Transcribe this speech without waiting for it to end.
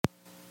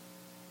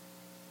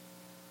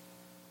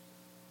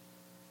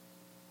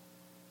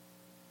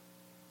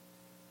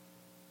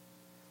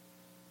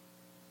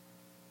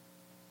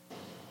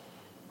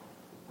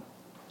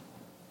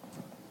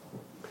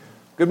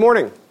Good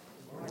morning.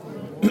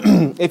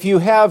 If you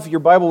have your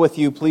Bible with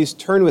you, please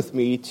turn with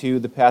me to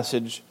the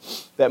passage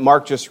that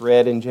Mark just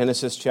read in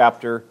Genesis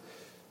chapter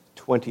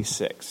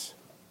 26.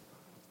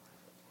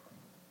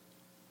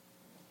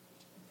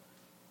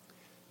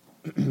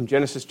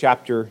 Genesis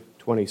chapter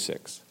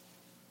 26.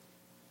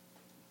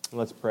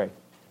 Let's pray.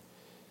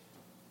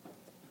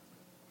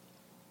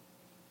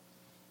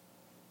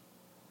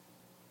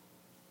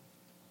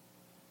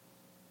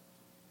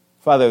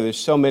 Father, there's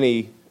so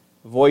many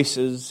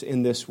voices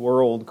in this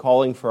world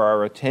calling for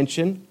our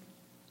attention.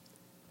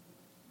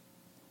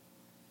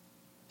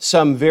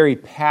 Some very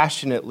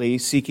passionately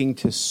seeking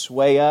to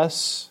sway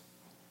us.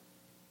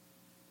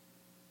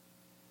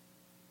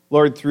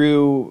 Lord,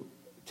 through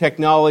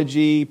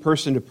technology,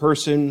 person to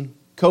person,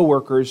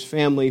 coworkers,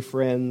 family,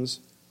 friends,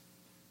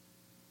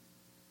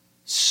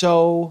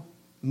 so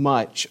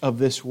much of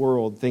this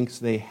world thinks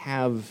they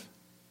have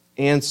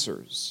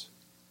answers.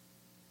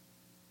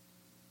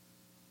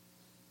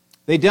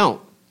 They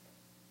don't.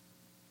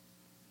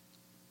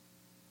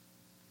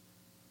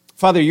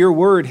 Father, your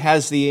word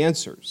has the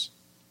answers.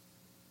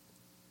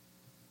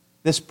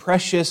 This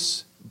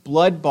precious,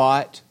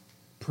 blood-bought,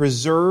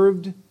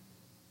 preserved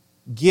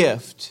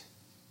gift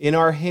in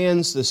our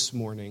hands this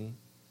morning,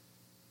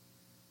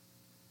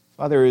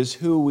 Father, is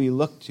who we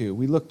look to.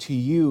 We look to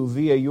you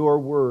via your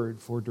word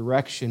for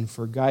direction,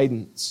 for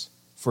guidance,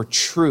 for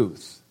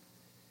truth.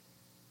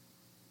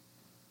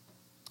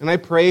 And I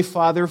pray,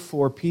 Father,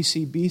 for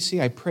PCBC.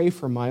 I pray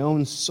for my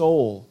own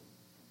soul.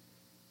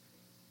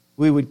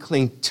 We would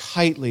cling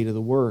tightly to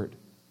the Word.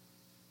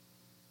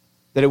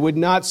 That it would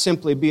not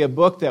simply be a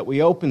book that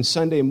we open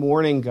Sunday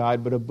morning,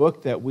 God, but a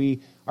book that we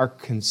are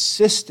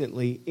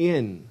consistently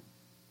in,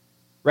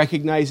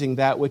 recognizing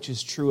that which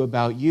is true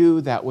about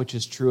you, that which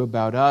is true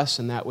about us,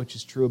 and that which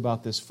is true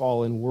about this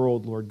fallen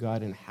world, Lord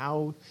God, and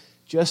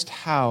just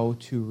how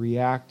to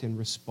react and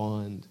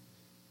respond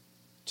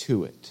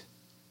to it.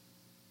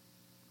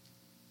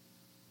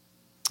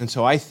 And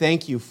so I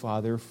thank you,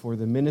 Father, for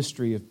the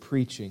ministry of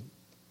preaching.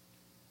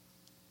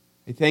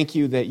 I thank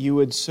you that you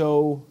would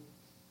so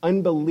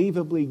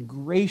unbelievably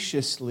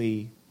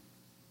graciously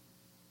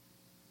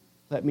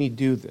let me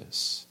do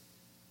this.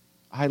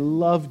 I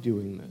love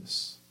doing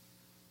this.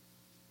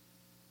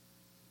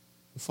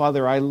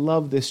 Father, I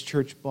love this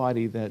church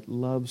body that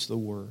loves the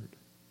Word.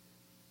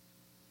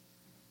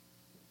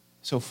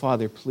 So,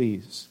 Father,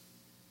 please,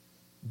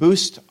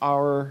 boost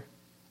our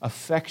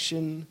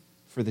affection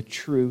for the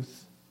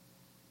truth.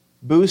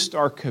 Boost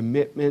our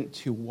commitment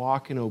to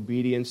walk in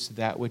obedience to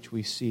that which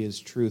we see as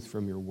truth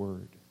from your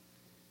word.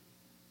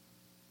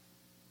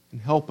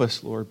 And help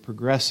us, Lord,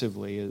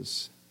 progressively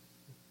as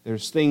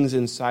there's things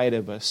inside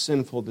of us,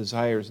 sinful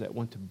desires that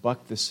want to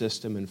buck the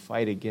system and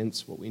fight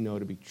against what we know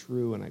to be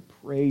true. And I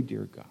pray,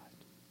 dear God,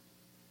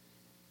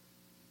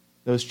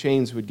 those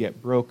chains would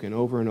get broken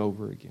over and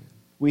over again.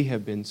 We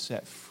have been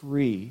set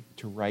free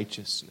to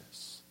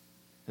righteousness,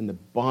 and the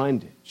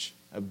bondage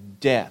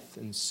of death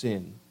and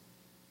sin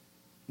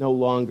no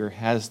longer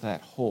has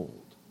that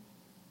hold.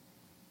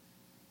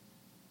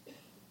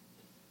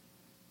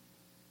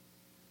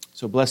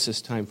 So bless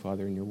this time,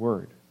 Father, in your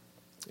word.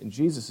 In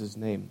Jesus'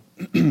 name,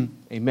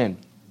 amen.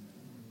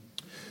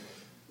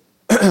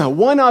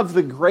 One of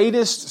the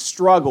greatest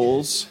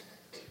struggles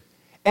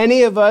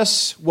any of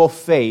us will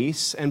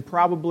face, and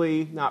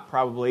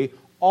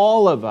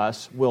all of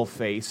us will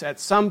face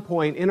at some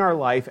point in our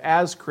life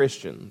as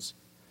Christians,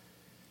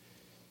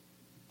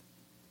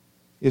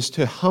 is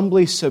to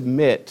humbly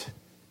submit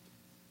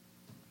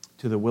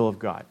to the will of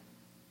God.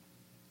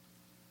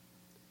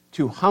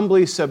 To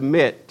humbly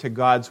submit to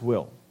God's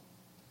will.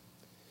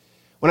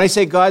 When I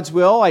say God's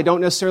will, I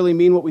don't necessarily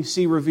mean what we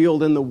see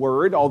revealed in the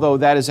Word, although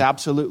that is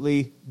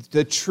absolutely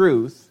the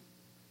truth.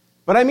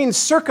 But I mean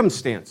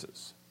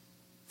circumstances.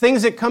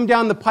 Things that come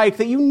down the pike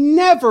that you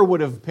never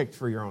would have picked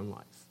for your own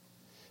life.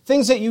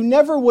 Things that you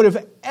never would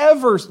have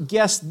ever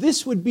guessed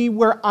this would be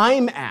where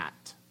I'm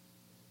at.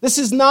 This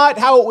is not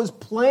how it was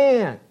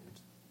planned.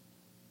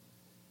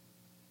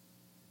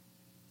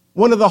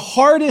 One of the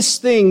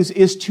hardest things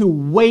is to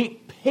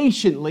wait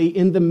patiently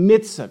in the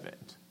midst of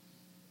it.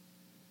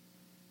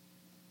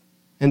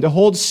 And to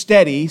hold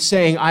steady,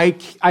 saying,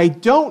 I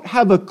don't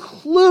have a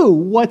clue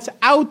what's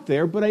out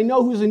there, but I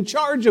know who's in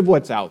charge of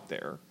what's out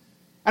there.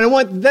 And I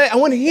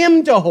want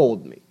him to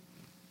hold me.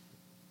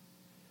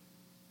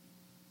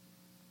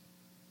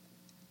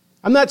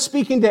 I'm not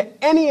speaking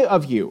to any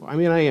of you. I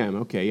mean, I am.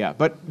 Okay, yeah.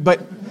 But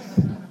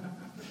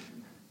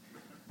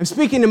I'm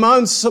speaking to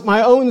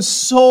my own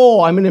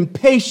soul. I'm an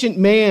impatient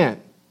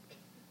man.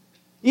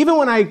 Even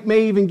when I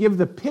may even give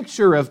the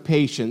picture of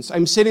patience,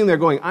 I'm sitting there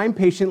going, I'm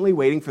patiently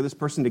waiting for this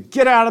person to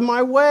get out of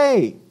my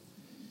way.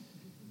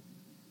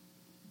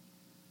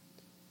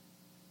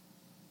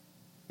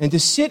 And to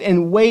sit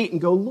and wait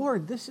and go,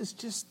 Lord, this is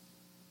just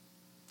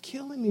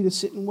killing me to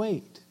sit and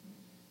wait.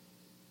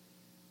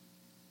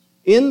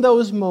 In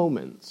those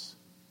moments,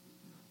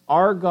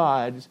 our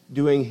God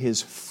doing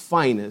his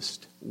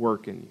finest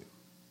work in you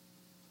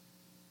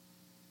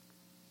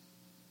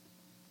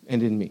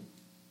and in me.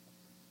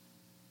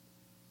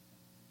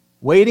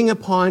 Waiting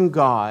upon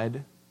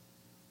God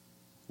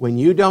when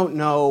you don't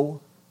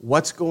know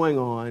what's going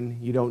on,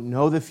 you don't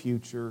know the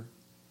future,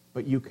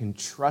 but you can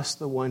trust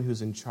the one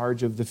who's in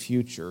charge of the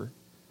future,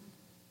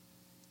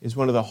 is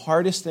one of the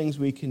hardest things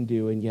we can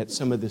do, and yet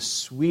some of the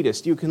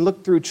sweetest. You can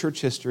look through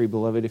church history,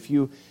 beloved. If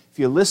you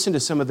listen to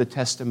some of the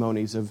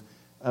testimonies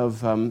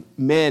of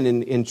men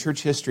in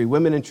church history,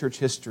 women in church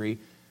history,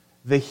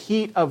 the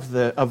heat of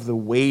the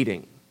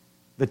waiting,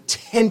 the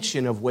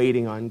tension of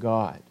waiting on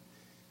God,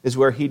 is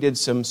where he did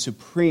some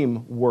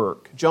supreme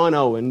work. John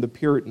Owen, the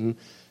Puritan,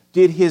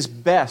 did his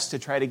best to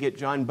try to get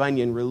John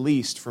Bunyan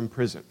released from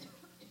prison.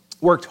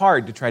 Worked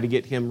hard to try to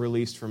get him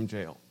released from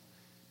jail.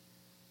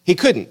 He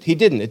couldn't. He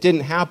didn't. It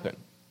didn't happen.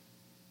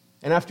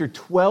 And after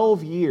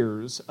 12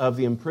 years of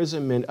the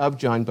imprisonment of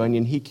John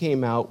Bunyan, he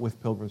came out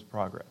with Pilgrim's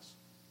Progress.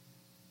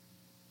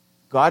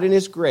 God in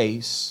his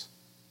grace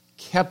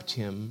kept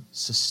him,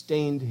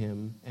 sustained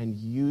him, and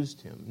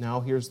used him.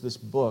 Now here's this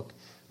book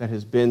that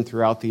has been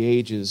throughout the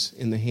ages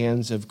in the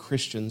hands of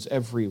Christians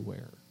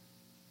everywhere.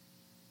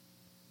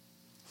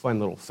 Fun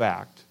little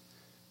fact.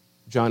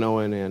 John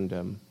Owen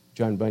and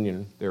John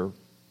Bunyan, their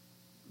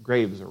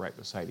graves are right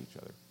beside each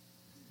other.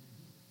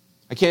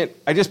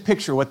 I just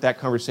picture what that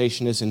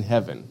conversation is in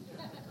heaven.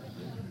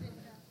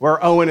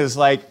 Where Owen is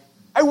like,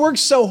 I worked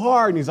so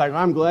hard. And he's like,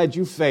 I'm glad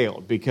you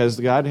failed because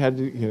God had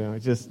to,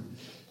 just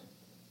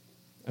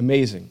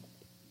amazing.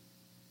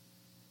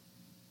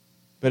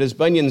 But as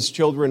Bunyan's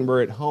children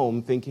were at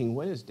home thinking,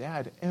 when is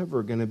Dad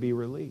ever going to be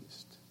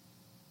released?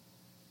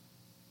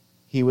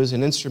 He was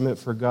an instrument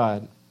for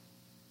God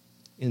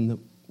in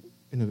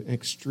an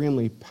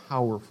extremely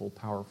powerful,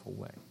 powerful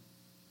way.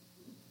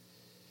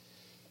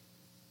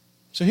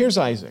 So here's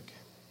Isaac.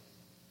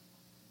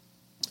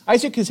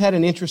 Isaac has had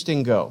an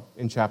interesting go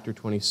in chapter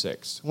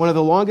 26. One of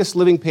the longest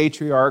living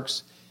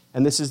patriarchs,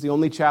 and this is the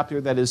only chapter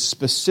that is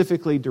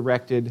specifically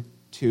directed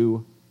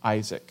to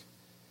Isaac.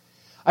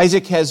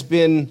 Isaac has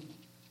been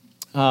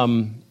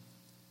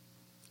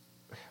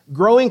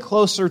growing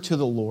closer to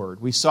the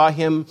Lord. We saw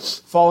him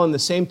fall in the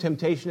same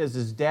temptation as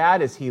his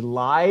dad as he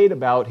lied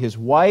about his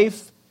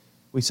wife.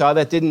 We saw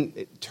that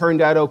it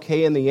turned out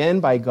okay in the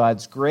end by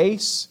God's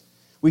grace.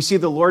 We see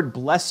the Lord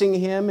blessing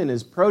him in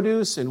his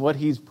produce and what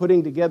he's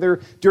putting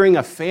together during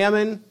a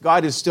famine.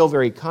 God is still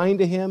very kind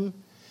to him.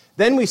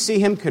 Then we see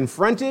him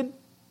confronted,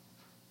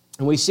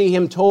 and we see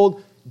him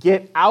told,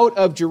 get out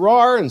of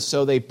Gerar, and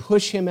so they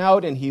push him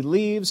out, and he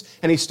leaves,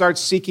 and he starts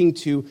seeking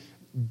to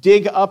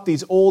dig up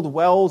these old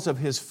wells of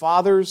his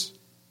fathers.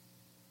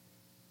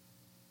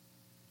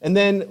 And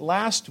then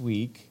last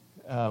week,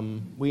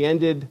 we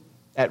ended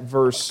at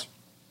verse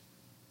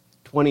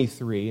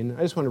 23, and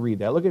I just want to read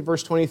that. Look at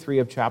verse 23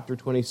 of chapter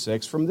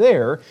 26. From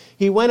there,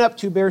 he went up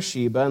to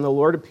Beersheba, and the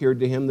Lord appeared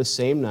to him the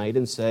same night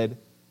and said,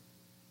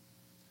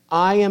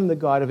 I am the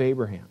God of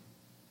Abraham,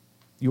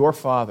 your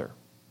father.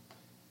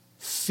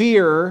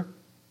 Fear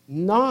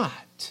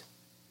not.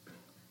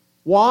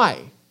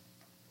 Why?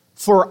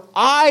 For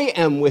I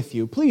am with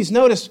you. Please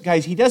notice,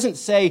 guys, he doesn't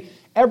say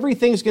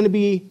everything's going to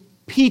be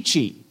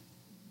peachy.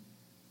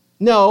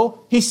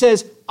 No, he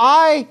says,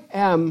 I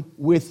am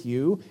with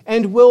you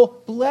and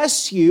will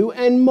bless you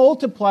and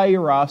multiply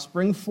your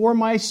offspring for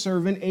my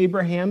servant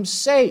Abraham's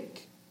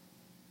sake.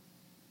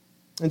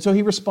 And so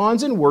he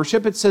responds in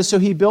worship. It says, so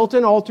he built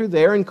an altar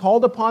there and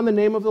called upon the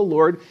name of the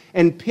Lord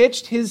and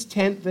pitched his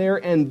tent there,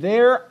 and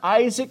there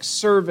Isaac's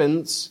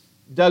servants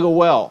dug a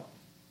well.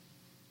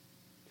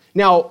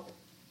 Now,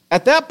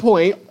 at that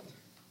point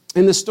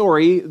in the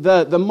story,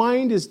 the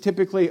mind is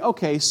typically,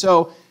 okay,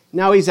 so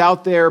now he's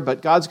out there,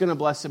 but God's going to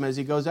bless him as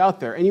he goes out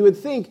there. And you would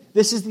think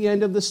this is the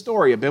end of the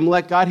story.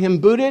 Abimelech got him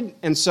booted,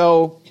 and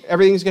so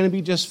everything's going to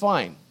be just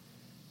fine.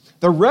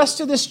 The rest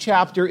of this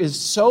chapter is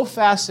so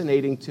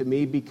fascinating to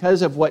me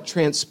because of what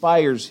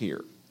transpires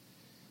here.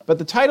 But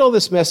the title of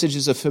this message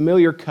is A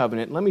Familiar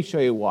Covenant. Let me show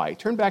you why.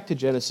 Turn back to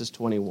Genesis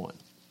 21.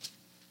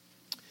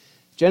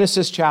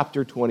 Genesis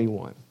chapter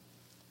 21.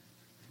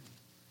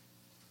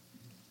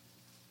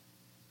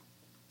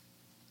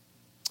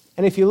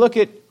 And if you look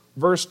at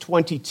verse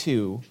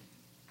 22,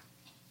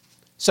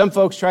 some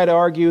folks try to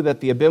argue that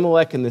the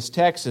Abimelech in this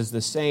text is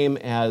the same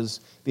as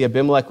the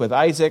Abimelech with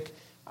Isaac.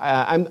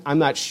 I'm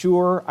not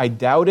sure. I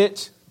doubt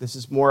it. This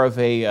is more of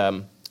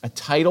a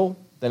title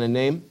than a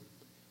name.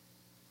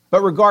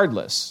 But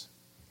regardless,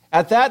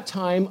 at that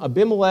time,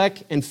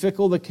 Abimelech and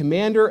Phicol, the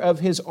commander of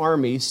his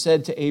army,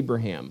 said to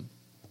Abraham,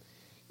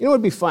 you know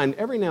what would be fun?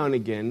 Every now and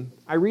again,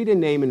 I read a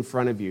name in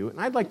front of you,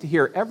 and I'd like to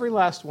hear every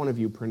last one of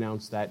you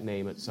pronounce that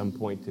name at some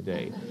point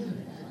today.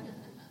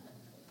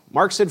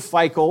 Mark said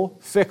Fickle,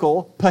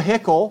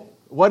 Pahickle.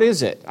 What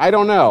is it? I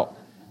don't know.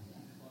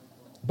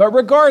 But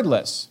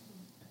regardless,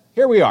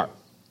 here we are.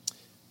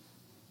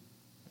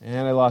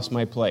 And I lost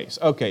my place.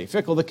 Okay,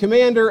 Phicol, the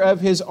commander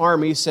of his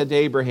army, said to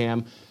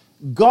Abraham,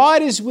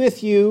 God is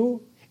with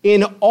you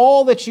in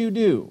all that you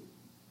do.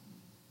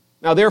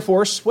 Now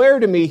therefore, swear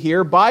to me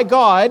here by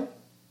God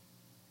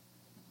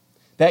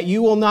that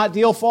you will not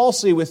deal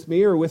falsely with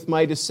me or with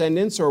my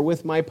descendants or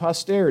with my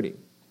posterity.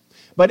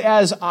 But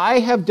as I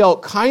have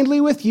dealt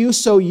kindly with you,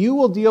 so you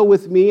will deal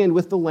with me and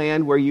with the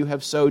land where you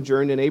have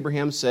sojourned. And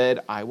Abraham said,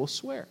 I will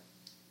swear.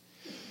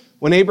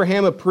 When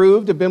Abraham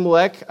reproved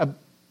Abimelech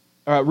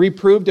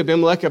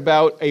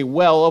about a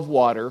well of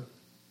water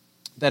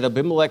that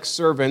Abimelech's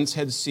servants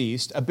had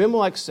seized,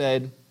 Abimelech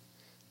said,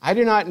 I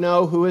do not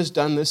know who has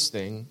done this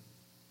thing.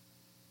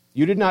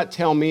 You did not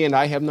tell me, and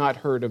I have not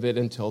heard of it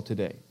until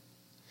today.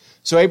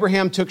 So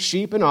Abraham took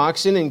sheep and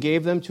oxen and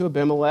gave them to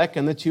Abimelech,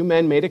 and the two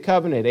men made a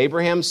covenant.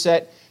 Abraham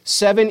set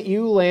 7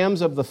 ewe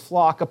lambs of the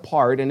flock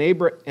apart,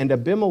 and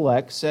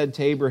Abimelech said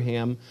to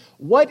Abraham,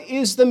 what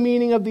is the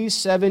meaning of these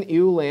 7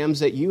 ewe lambs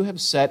that you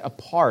have set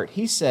apart?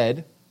 He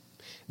said,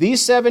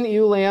 these 7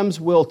 ewe lambs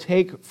you will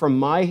take from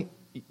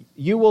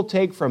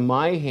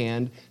my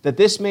hand, that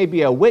this may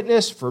be a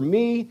witness for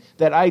me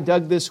that I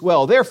dug this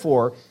well.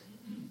 Therefore,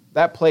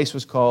 that place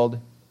was called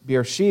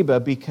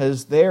Beersheba,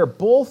 because there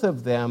both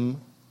of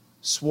them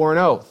swore an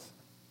oath.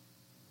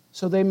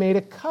 So they made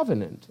a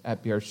covenant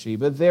at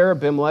Beersheba. There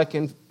Abimelech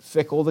and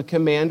Phicol, the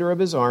commander of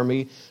his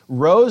army,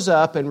 rose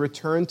up and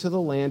returned to the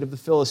land of the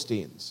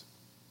Philistines.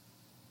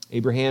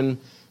 Abraham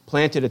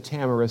planted a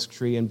tamarisk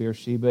tree in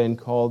Beersheba and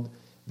called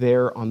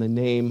there on the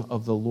name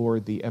of the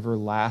Lord, the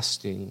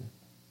everlasting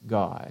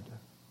God.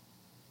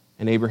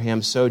 And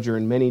Abraham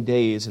sojourned many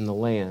days in the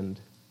land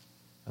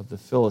of the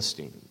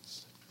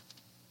Philistines.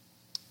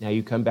 Now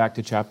you come back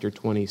to chapter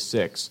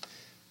 26.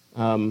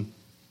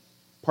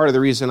 Part of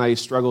the reason I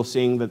struggle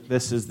seeing that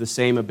this is the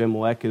same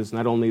Abimelech is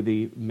not only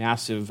the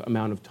massive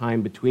amount of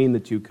time between the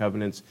two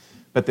covenants,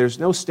 but there's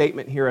no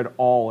statement here at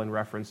all in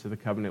reference to the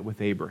covenant with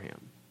Abraham.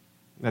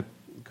 That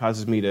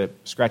causes me to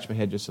scratch my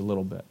head just a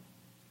little bit.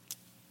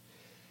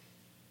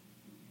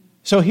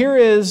 So here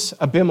is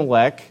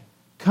Abimelech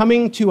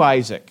coming to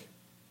Isaac.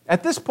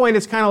 At this point,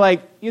 it's kind of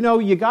like,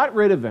 you got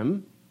rid of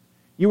him.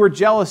 You were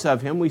jealous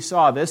of him. We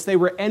saw this. They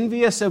were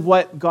envious of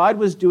what God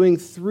was doing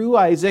through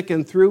Isaac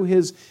and through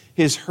his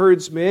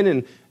herdsmen,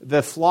 and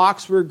the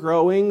flocks were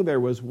growing. There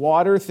was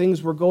water.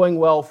 Things were going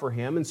well for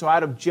him. And so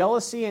out of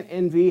jealousy and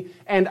envy,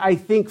 and I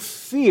think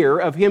fear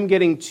of him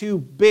getting too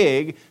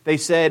big, they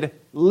said,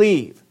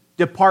 leave,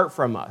 depart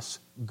from us,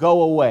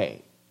 go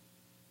away.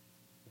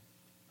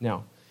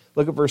 Now,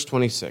 look at verse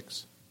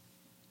 26.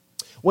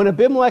 When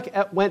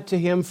Abimelech went to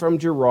him from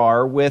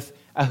Gerar with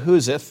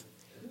Ahuzzath,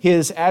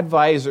 his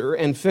advisor,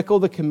 and Phicol,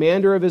 the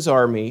commander of his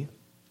army.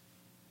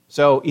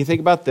 So you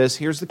think about this.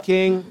 Here's the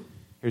king,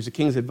 here's the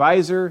king's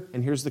advisor,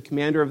 and here's the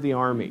commander of the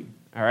army.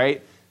 All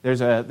right?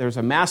 There's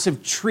a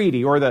massive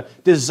treaty, or the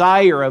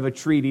desire of a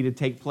treaty to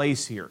take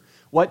place here.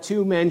 What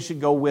 2 men should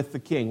go with the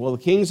king? Well,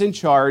 the king's in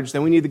charge.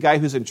 Then we need the guy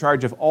who's in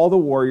charge of all the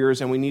warriors,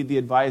 and we need the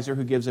advisor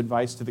who gives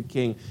advice to the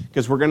king,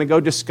 because we're going to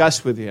go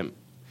discuss with him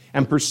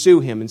and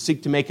pursue him and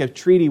seek to make a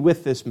treaty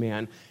with this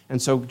man.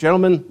 And so,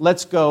 gentlemen,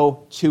 let's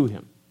go to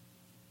him.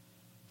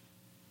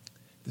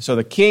 So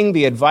the king,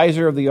 the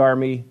advisor of the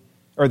army,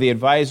 or the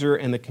advisor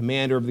and the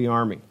commander of the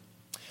army.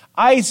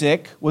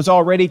 Isaac was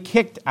already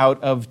kicked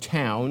out of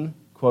town,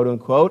 quote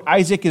unquote.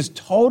 Isaac is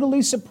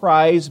totally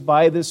surprised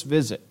by this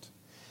visit.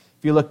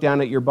 If you look down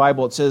at your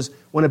Bible, it says,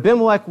 when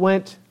Abimelech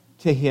went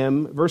to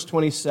him, verse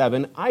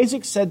 27,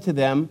 Isaac said to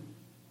them,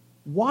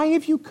 why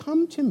have you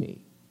come to me?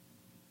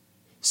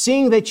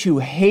 Seeing that you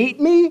hate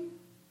me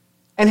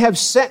and have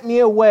sent me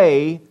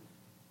away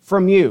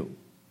from you.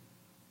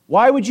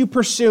 Why would you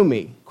pursue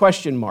me?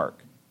 Question mark.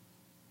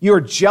 You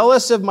are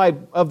jealous of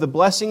the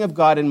blessing of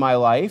God in my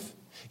life.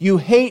 You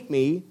hate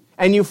me,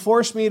 and you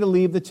force me to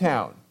leave the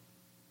town.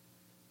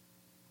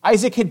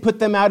 Isaac had put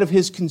them out of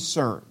his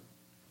concern.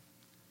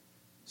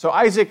 So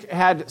Isaac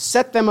had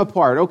set them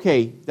apart.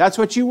 Okay, that's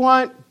what you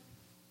want.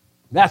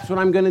 That's what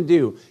I'm going to do.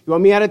 You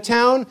want me out of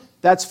town?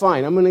 That's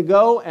fine. I'm going to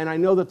go, and I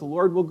know that the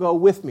Lord will go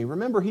with me.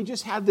 Remember, he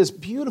just had this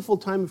beautiful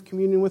time of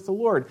communion with the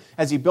Lord.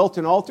 As he built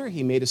an altar,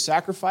 he made a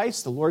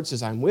sacrifice. The Lord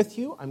says, I'm with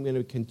you. I'm going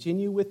to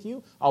continue with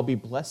you. I'll be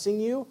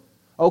blessing you.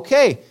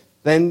 Okay,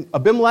 then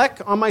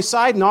Abimelech on my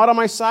side, not on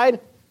my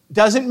side,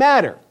 doesn't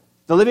matter.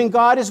 The living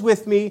God is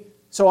with me,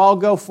 so I'll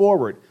go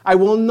forward. I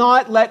will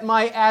not let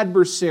my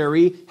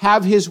adversary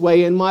have his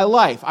way in my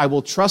life. I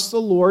will trust the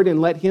Lord and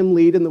let him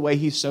lead in the way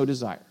he so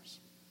desires.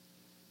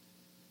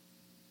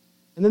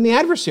 And then the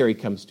adversary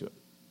comes to him.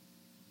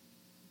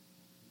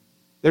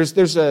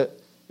 There's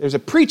a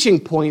preaching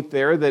point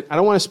there that I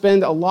don't want to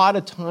spend a lot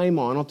of time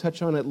on. I'll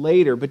touch on it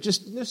later, but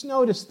just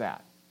notice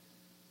that.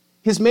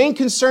 His main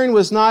concern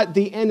was not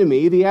the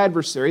enemy, the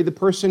adversary, the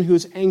person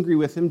who's angry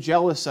with him,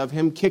 jealous of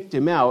him, kicked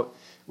him out.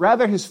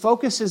 Rather, his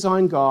focus is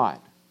on God.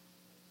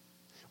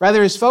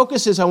 Rather, his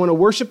focus is, I want to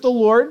worship the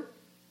Lord.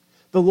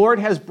 The Lord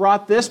has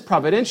brought this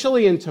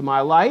providentially into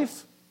my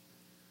life.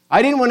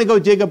 I didn't want to go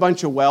dig a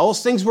bunch of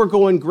wells. Things were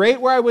going great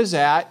where I was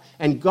at,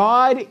 and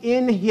God,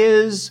 in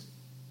his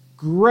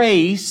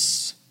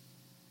grace,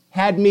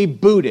 had me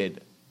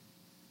booted.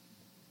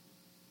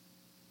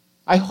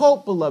 I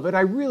hope, beloved,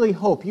 I really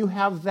hope you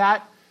have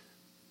that.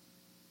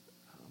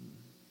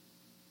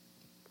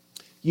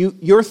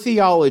 Your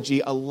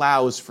theology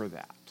allows for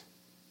that.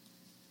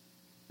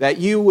 that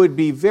you would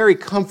be very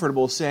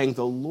comfortable saying,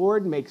 the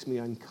Lord makes me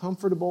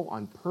uncomfortable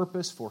on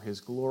purpose for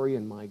his glory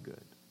and my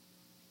good.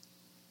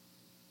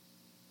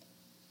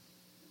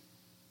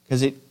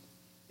 Because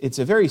it's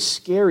a very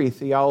scary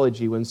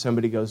theology when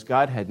somebody goes,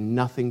 God had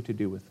nothing to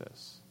do with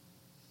this.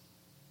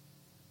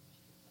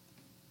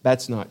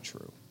 That's not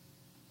true.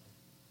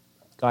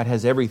 God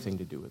has everything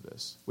to do with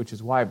this, which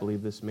is why I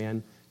believe this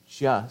man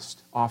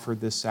just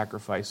offered this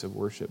sacrifice of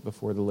worship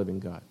before the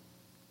living God.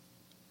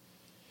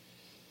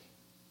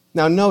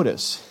 Now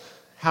notice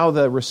how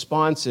the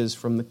response is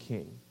from the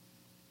king.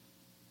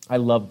 I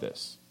love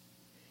this.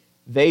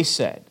 They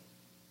said,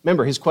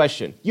 remember his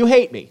question, you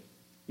hate me.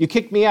 You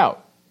kicked me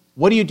out.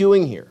 What are you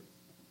doing here?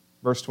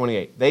 Verse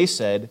 28. They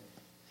said,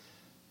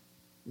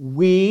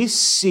 we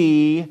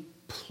see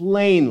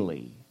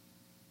plainly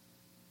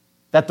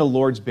that the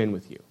Lord's been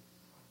with you.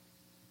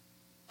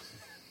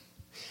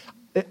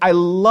 I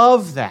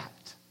love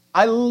that.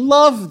 I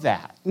love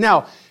that.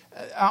 Now,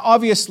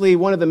 obviously,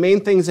 one of the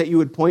main things that you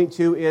would point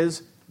to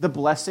is the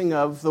blessing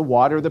of the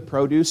water, the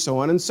produce, so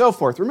on and so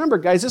forth. Remember,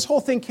 guys, this whole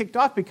thing kicked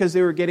off because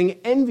they were getting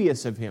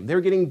envious of him. They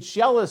were getting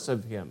jealous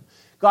of him.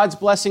 God's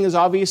blessing is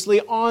obviously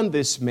on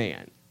this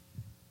man.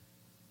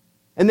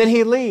 And then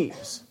he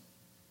leaves.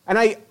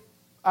 And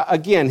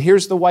again,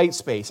 here's the white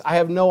space. I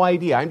have no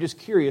idea. I'm just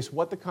curious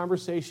what the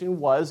conversation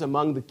was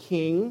among the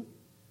king,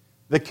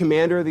 the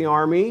commander of the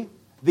army,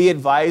 the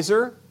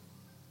advisor,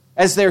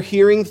 as they're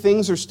hearing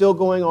things are still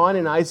going on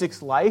in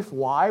Isaac's life.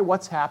 Why?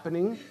 What's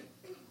happening?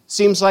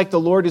 Seems like the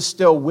Lord is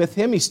still with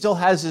him. He still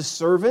has his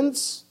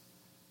servants.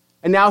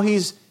 And now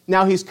he's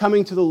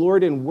coming to the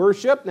Lord in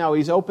worship. Now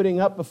he's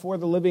opening up before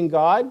the living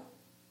God.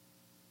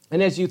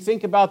 And as you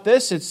think about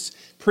this, it's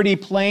pretty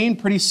plain,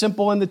 pretty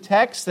simple in the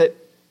text that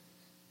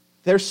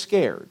they're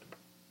scared.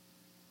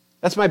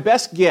 That's my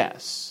best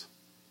guess,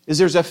 is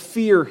there's a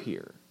fear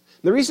here.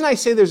 The reason I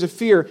say there's a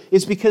fear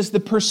is because the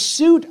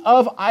pursuit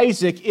of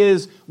Isaac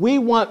is we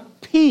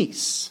want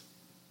peace.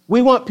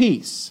 We want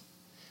peace.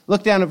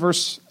 Look down at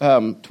verse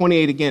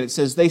 28 again. It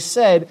says, they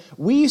said,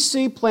 we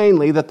see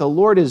plainly that the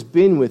Lord has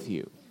been with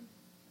you.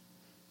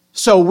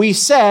 So we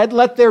said,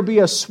 let there be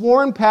a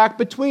sworn pact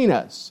between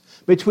us,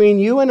 between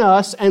you and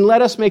us, and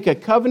let us make a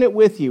covenant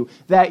with you,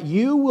 that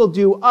you will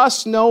do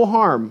us no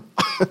harm.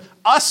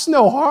 Us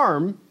no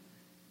harm?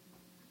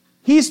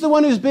 He's the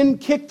one who's been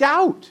kicked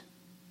out.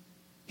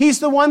 He's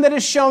the one that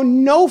has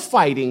shown no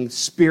fighting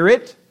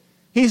spirit.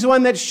 He's the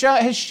one that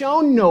has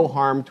shown no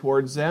harm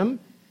towards them.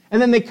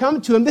 And then they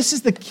come to him. This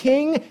is the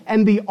king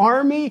and the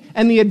army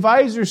and the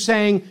advisor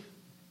saying,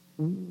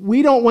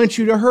 we don't want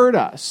you to hurt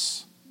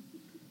us.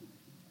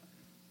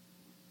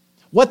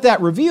 What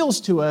that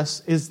reveals to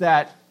us is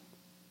that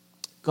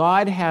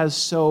God has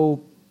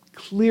so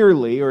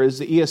clearly, or as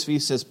the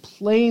ESV says,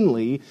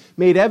 plainly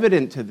made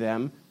evident to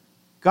them,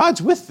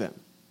 God's with them.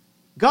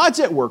 God's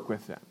at work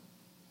with them.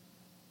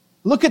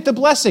 Look at the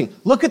blessing.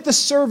 Look at the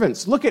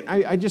servants. Look at,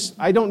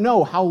 I don't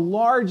know how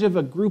large of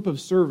a group of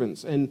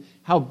servants and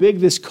how big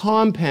this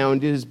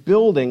compound is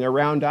building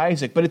around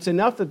Isaac, but it's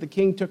enough that the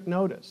king took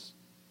notice.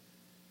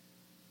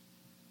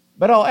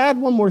 But I'll add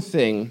one more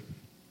thing,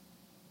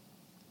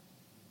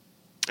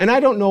 and I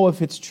don't know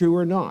if it's true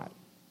or not.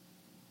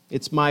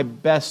 It's my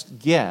best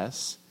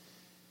guess,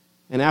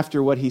 and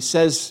after what he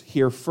says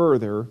here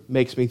further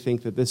makes me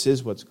think that this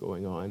is what's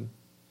going on.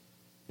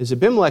 Is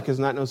Abimelech is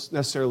not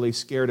necessarily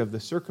scared of the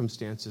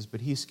circumstances,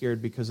 but he's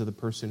scared because of the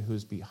person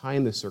who's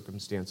behind the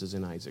circumstances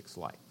in Isaac's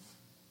life.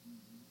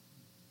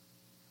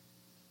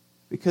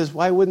 Because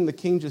why wouldn't the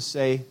king just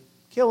say,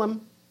 kill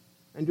him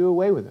and do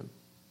away with him?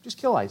 Just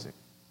kill Isaac.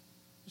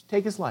 Just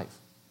take his life.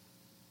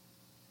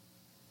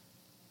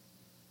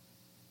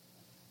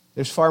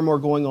 There's far more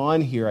going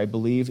on here, I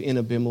believe, in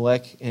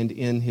Abimelech and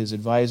in his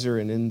advisor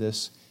and in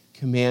this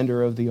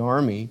commander of the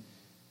army.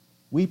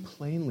 We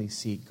plainly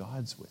see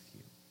God's with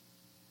you.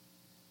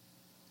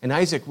 And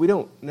Isaac, we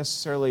don't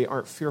necessarily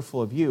aren't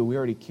fearful of you. We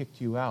already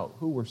kicked you out.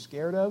 Who we're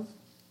scared of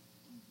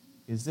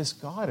is this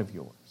God of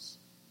yours.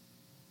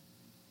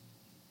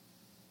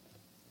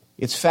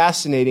 It's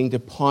fascinating to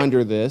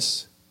ponder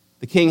this.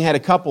 The king had a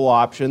couple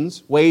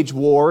options: wage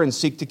war and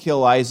seek to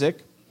kill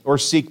Isaac, or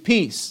seek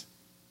peace.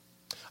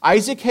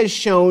 Isaac has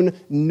shown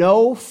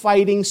no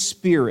fighting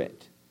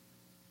spirit,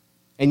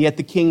 and yet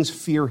the kings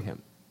fear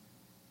him.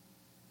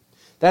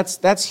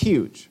 That's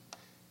huge.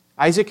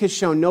 Isaac has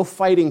shown no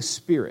fighting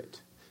spirit.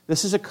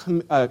 This is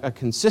a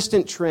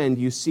consistent trend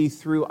you see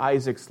through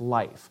Isaac's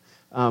life.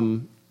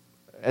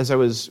 As I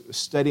was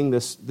studying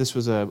this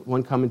was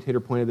one commentator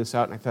pointed this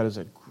out, and I thought it was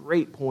a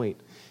great point.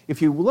 If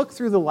you look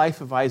through the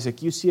life of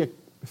Isaac, you see a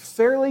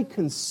fairly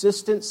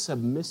consistent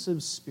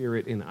submissive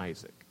spirit in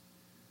Isaac.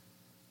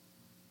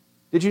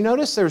 Did you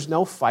notice there's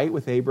no fight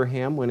with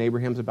Abraham when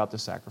Abraham's about to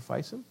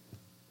sacrifice him?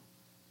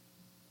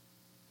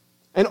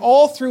 And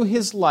all through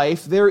his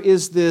life, there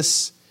is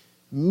this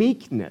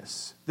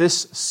meekness,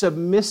 this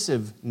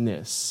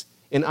submissiveness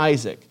in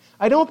Isaac.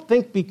 I don't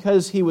think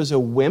because he was a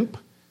wimp.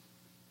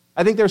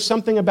 I think there's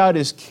something about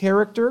his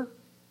character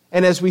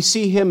And as we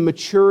see him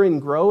mature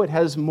and grow, it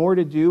has more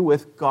to do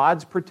with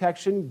God's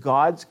protection,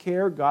 God's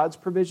care, God's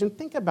provision.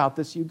 Think about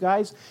this, you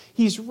guys.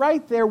 He's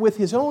right there with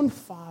his own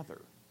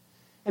father.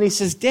 And he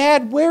says,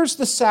 Dad, where's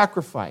the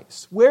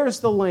sacrifice?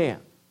 Where's the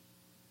lamb?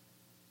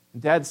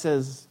 And Dad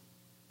says,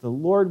 the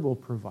Lord will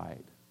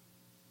provide.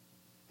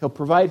 He'll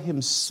provide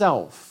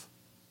himself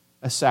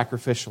a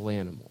sacrificial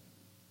animal.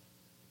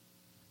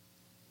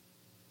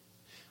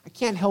 I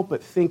can't help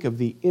but think of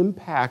the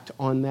impact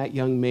on that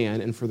young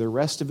man and for the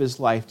rest of his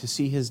life to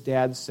see his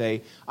dad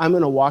say, I'm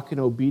going to walk in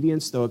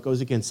obedience, though it goes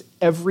against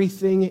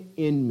everything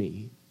in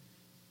me,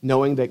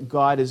 knowing that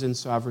God is in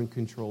sovereign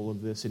control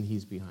of this and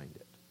he's behind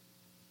it.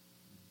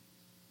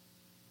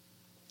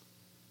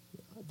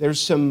 There's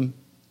some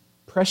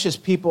precious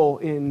people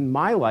in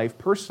my life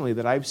personally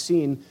that I've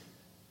seen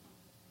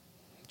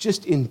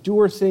just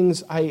endure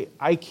things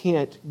I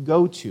can't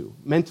go to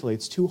mentally.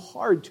 It's too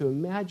hard to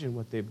imagine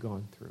what they've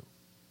gone through.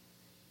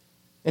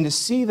 And to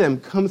see them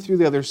come through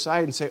the other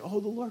side and say,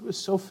 oh, the Lord was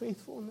so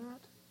faithful in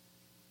that.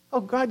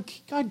 Oh, God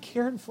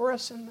cared for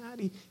us in that.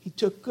 He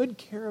took good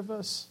care of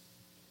us.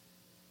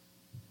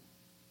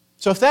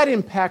 So if that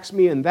impacts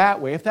me in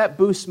that way, if that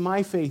boosts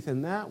my faith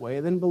in that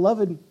way, then,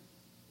 beloved,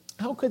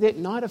 how could it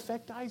not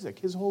affect Isaac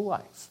his whole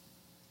life?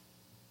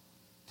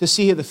 To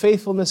see the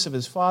faithfulness of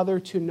his father,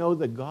 to know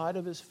the God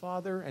of his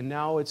father, and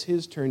now it's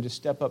his turn to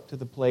step up to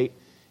the plate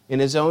in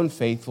his own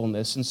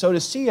faithfulness. And so to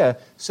see a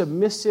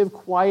submissive,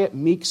 quiet,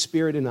 meek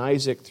spirit in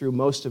Isaac through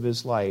most of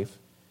his life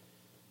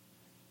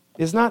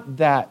is not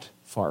that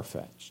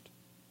far-fetched.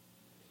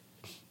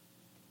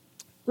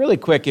 Really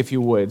quick, if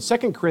you would,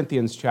 2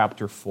 Corinthians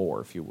chapter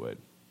 4, if you would.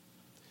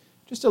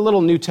 Just a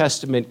little New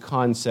Testament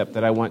concept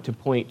that I want to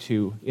point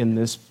to in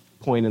this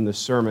point in the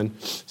sermon.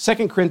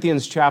 2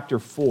 Corinthians chapter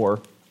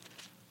 4.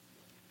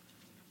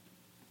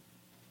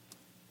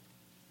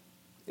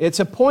 It's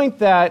a point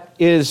that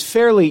is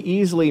fairly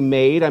easily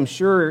made. I'm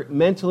sure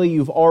mentally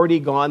you've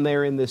already gone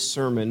there in this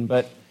sermon,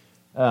 but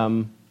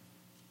I'm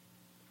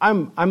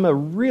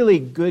really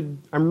good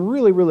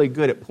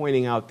at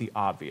pointing out the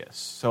obvious.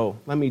 So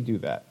let me do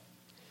that.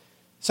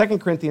 2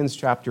 Corinthians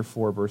chapter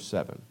 4, verse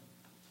 7.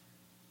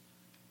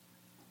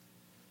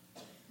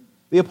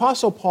 The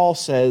Apostle Paul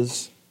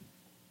says,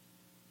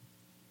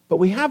 but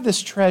we have this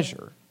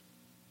treasure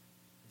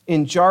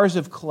in jars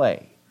of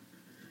clay,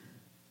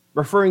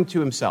 referring to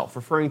himself,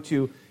 referring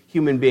to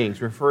human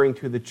beings, referring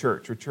to the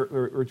church,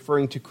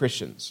 referring to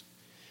Christians.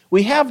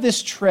 We have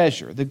this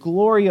treasure, the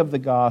glory of the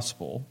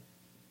gospel,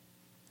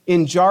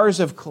 in jars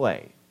of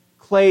clay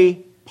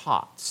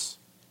pots.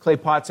 Clay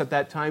pots at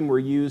that time were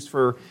used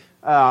for,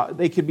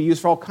 they could be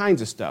used for all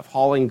kinds of stuff,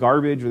 hauling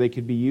garbage, or they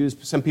could be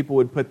used, some people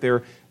would put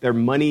their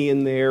money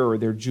in there, or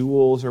their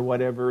jewels, or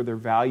whatever, their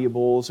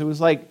valuables. It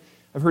was like,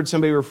 I've heard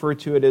somebody refer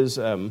to it as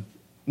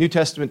New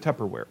Testament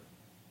Tupperware.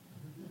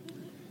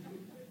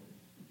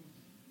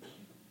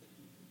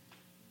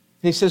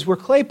 And he says, we're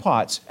clay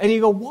pots. And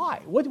you go,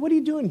 why? What are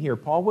you doing here,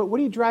 Paul? What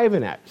are you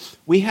driving at?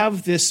 We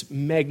have this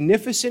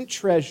magnificent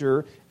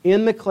treasure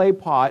in the clay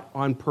pot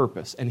on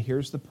purpose. And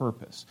here's the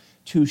purpose: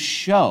 to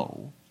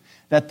show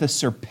that the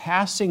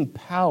surpassing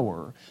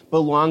power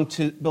belongs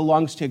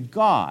to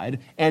God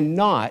and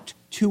not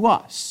to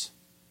us.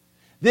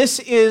 This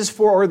is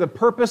for the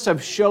purpose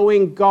of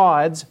showing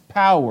God's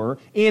power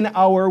in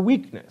our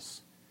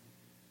weakness.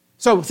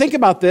 So think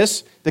about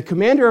this. The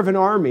commander of an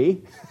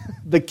army,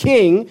 the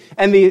king,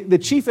 and the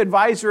chief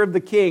advisor of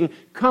the king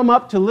come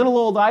up to little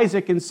old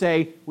Isaac and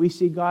say, we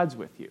see God's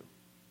with you.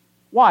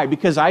 Why?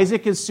 Because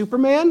Isaac is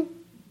Superman?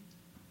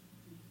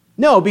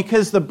 No,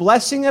 because the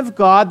blessing of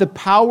God, the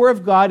power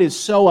of God is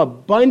so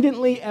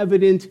abundantly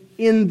evident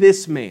in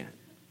this man.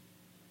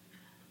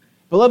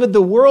 Beloved,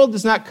 the world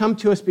does not come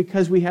to us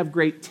because we have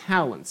great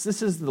talents.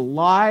 This is the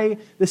lie.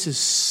 This is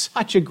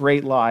such a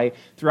great lie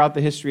throughout the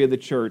history of the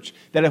church,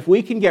 that if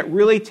we can get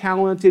really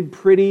talented,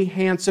 pretty,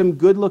 handsome,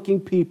 good-looking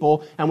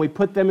people, and we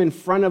put them in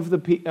front of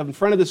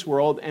this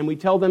world, and we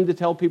tell them to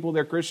tell people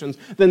they're Christians,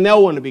 then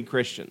they'll want to be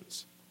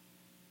Christians.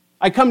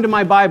 I come to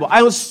my Bible.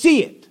 I will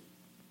see it.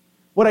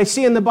 What I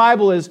see in the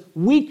Bible is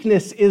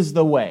weakness is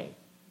the way.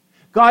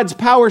 God's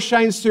power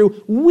shines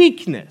through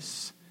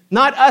weakness.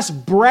 Not us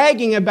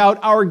bragging about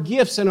our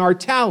gifts and our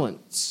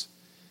talents.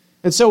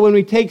 And so when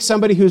we take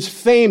somebody who's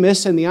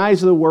famous in the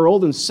eyes of the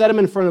world and set him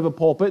in front of a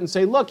pulpit and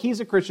say, look,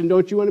 he's a Christian.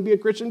 Don't you want to be a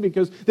Christian?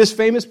 Because this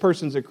famous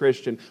person's a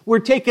Christian. We're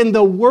taking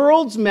the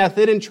world's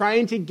method and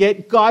trying to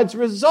get God's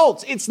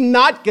results. It's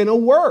not going to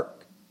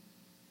work.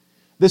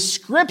 The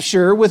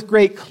Scripture, with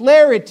great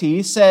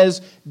clarity,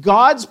 says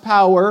God's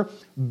power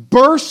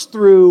bursts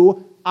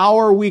through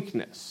our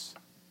weakness.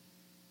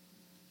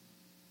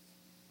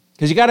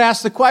 Because you got to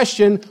ask the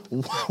question,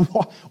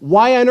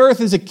 why on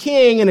earth is a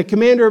king and a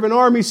commander of an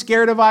army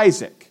scared of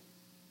Isaac?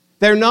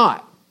 They're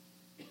not.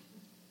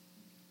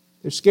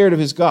 They're scared of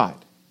his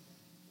God.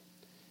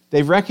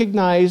 They've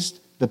recognized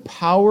the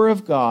power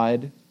of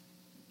God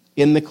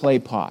in the clay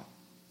pot.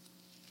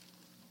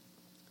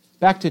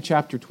 Back to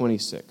chapter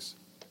 26.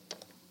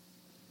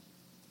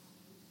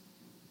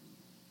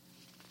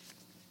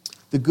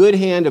 The good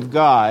hand of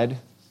God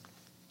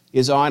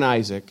is on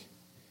Isaac.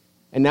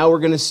 And now we're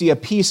going to see a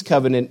peace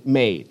covenant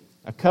made.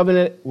 A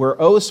covenant where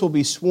oaths will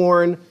be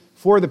sworn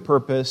for the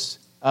purpose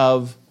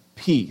of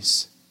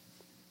peace.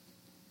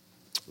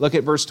 Look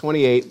at verse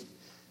 28.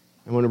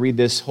 I want to read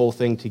this whole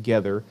thing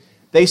together.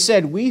 They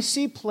said, "We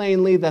see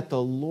plainly that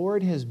the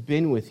Lord has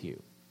been with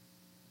you.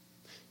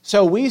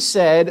 So we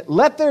said,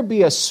 let there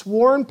be a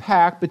sworn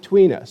pact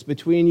between us,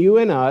 between you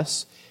and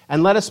us,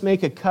 and let us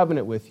make a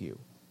covenant with you,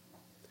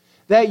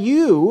 that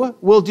you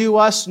will do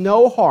us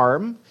no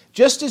harm,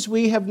 just as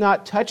we have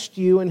not touched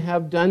you and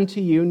have done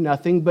to you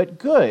nothing but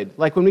good,"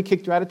 like when we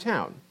kicked you out of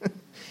town,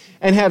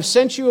 "and have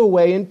sent you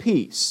away in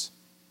peace.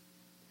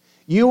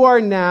 You are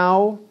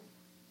now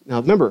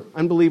remember,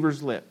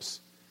 unbelievers' lips,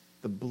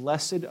 the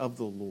blessed of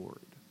the Lord."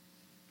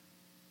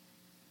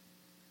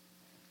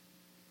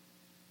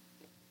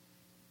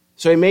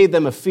 So he made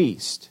them a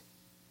feast,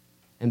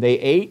 and they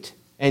ate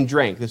and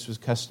drank. This was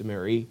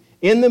customary.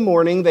 In the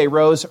morning they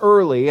rose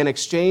early and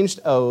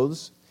exchanged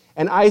oaths,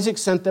 and Isaac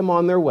sent them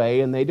on their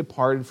way, and they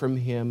departed from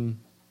him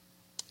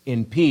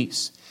in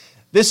peace.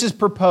 This is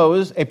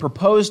a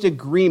proposed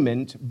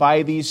agreement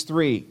by these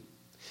three.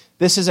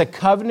 This is a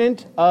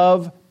covenant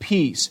of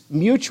peace,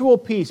 mutual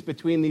peace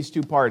between these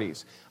two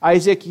parties.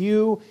 Isaac,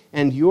 you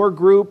and your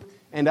group,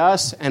 and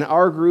us and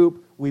our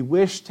group, we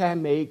wish to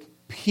make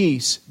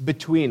peace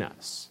between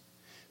us.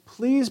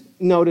 Please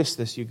notice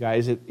this, you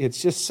guys.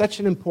 It's just such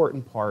an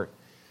important part.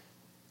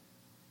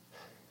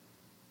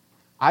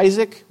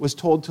 Isaac was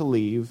told to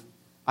leave.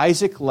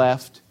 Isaac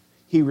left.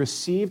 He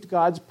received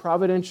God's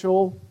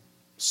providential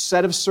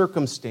set of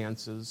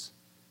circumstances.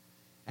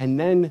 And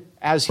then,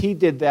 as he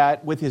did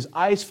that, with his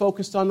eyes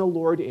focused on the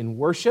Lord in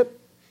worship,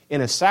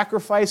 in a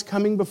sacrifice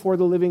coming before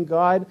the living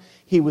God,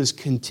 he was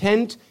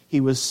content.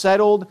 He was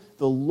settled.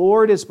 The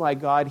Lord is my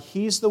God.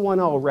 He's the one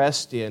I'll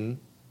rest in.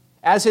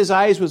 As his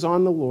eyes was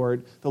on the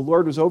Lord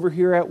was over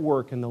here at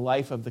work in the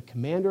life of the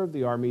commander of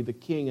the army, the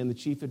king, and the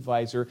chief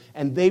advisor,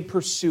 and they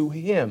pursue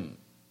him.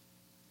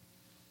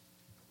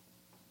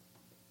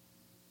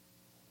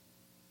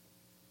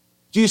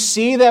 Do you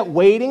see that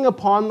waiting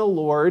upon the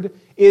Lord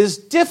is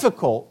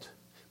difficult?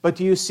 But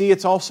do you see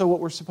it's also what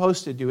we're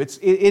supposed to do? It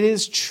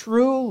is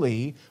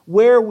truly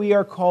where we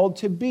are called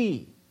to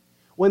be.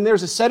 When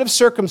there's a set of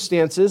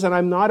circumstances, and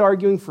I'm not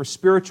arguing for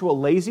spiritual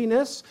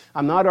laziness,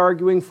 I'm not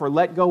arguing for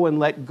let go and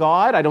let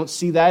God, I don't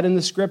see that in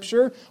the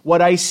Scripture.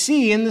 What I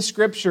see in the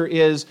Scripture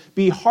is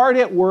be hard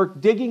at work,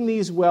 digging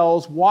these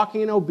wells,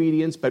 walking in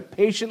obedience, but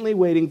patiently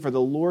waiting for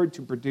the Lord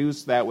to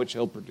produce that which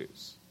He'll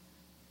produce.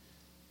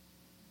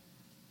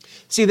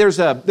 See, there's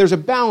a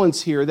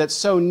balance here that's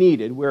so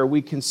needed where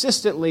we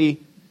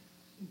consistently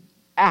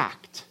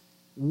act,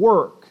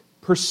 work,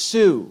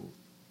 pursue,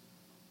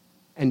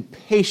 and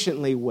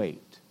patiently wait.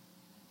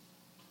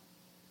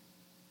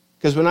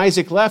 Because when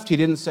Isaac left, he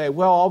didn't say,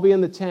 well, I'll be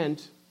in the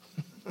tent.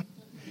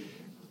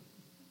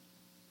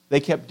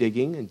 They kept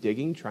digging and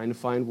digging, trying to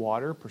find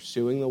water,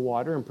 pursuing the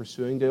water, and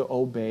pursuing to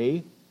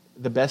obey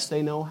the best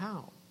they know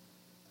how.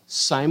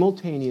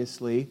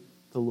 Simultaneously,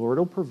 the Lord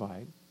will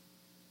provide.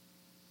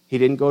 He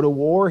didn't go to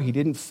war. He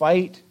didn't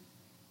fight.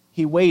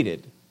 He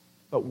waited.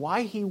 But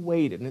why he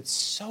waited, and it's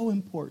so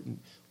important,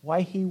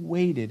 why he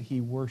waited,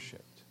 he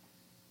worshiped.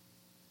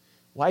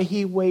 Why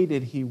he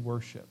waited, he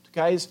worshiped.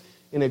 Guys,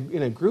 in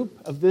a group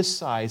of this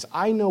size,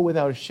 I know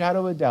without a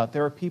shadow of a doubt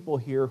there are people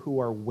here who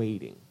are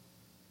waiting.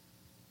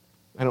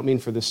 I don't mean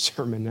for this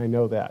sermon, I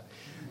know that.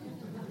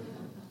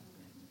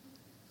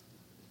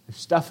 There's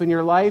stuff in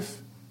your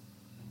life,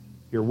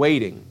 you're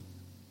waiting.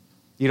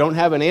 You don't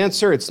have an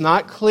answer, it's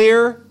not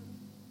clear.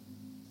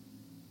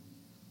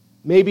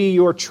 Maybe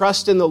your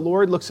trust in the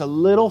Lord looks a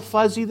little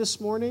fuzzy this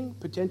morning,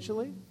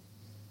 potentially.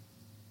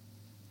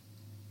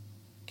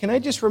 Can I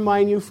just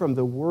remind you from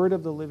the Word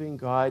of the living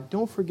God,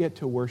 don't forget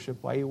to worship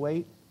while you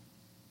wait.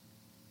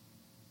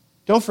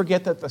 Don't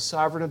forget that the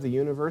sovereign of the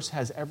universe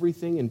has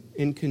everything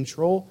in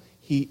control.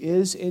 He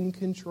is in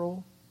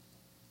control.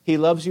 He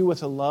loves you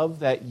with a love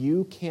that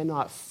you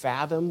cannot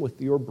fathom with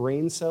your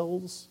brain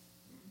cells.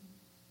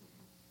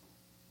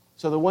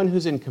 So the one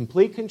who's in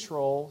complete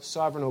control,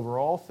 sovereign over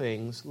all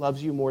things,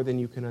 loves you more than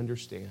you can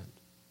understand.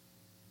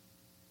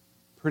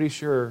 Pretty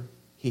sure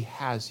He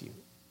has you.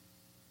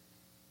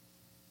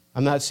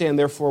 I'm not saying,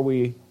 therefore,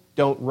 we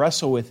don't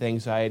wrestle with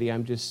anxiety.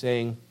 I'm just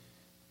saying,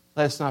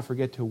 let us not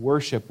forget to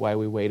worship while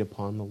we wait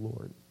upon the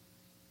Lord,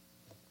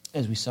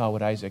 as we saw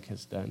what Isaac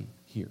has done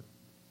here.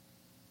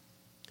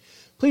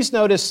 Please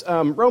notice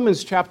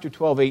Romans chapter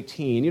 12,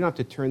 18. You don't have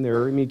to turn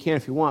there. I mean, you can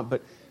if you want,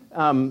 but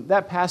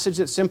that passage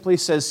that simply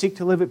says, seek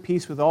to live at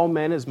peace with all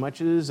men as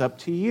much as it is up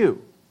to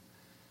you.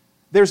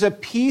 There's a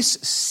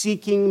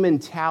peace-seeking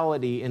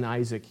mentality in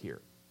Isaac here.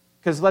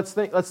 Because let's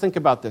think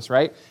about this,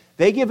 right?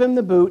 They give him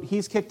the boot.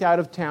 He's kicked out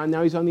of town.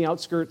 Now he's on the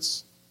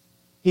outskirts.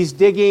 He's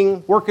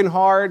digging, working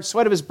hard,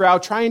 sweat of his brow,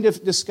 trying to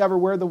discover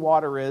where the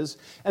water is.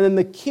 And then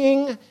the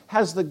king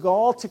has the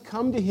gall to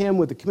come to him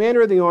with the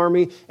commander of the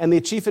army and the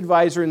chief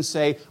advisor and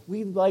say,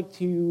 we'd like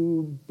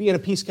to be in a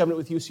peace covenant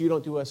with you so you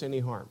don't do us any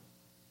harm.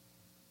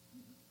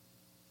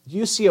 Do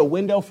you see a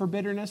window for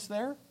bitterness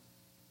there?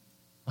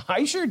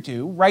 I sure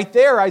do. Right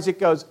there, Isaac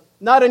goes,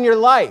 not in your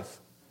life.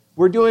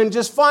 We're doing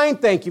just fine,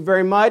 thank you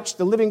very much.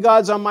 The living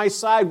God's on my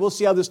side. We'll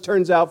see how this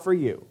turns out for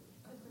you.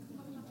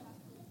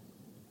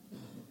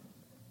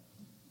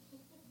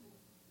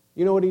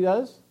 You know what he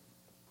does?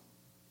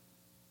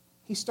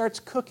 He starts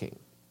cooking.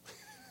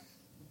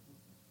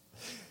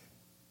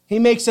 He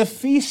makes a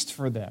feast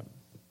for them.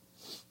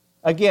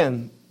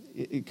 Again,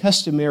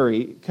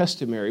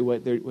 customary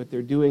what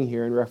they're doing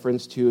here in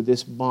reference to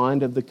this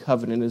bond of the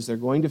covenant is they're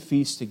going to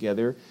feast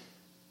together.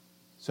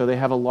 So they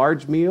have a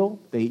large meal,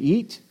 they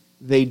eat,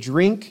 they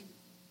drink,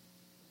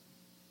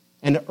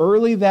 and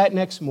early that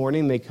next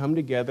morning they come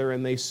together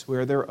and they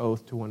swear their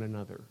oath to one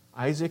another.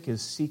 Isaac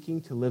is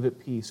seeking to live at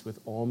peace with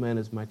all men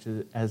as much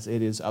as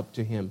it is up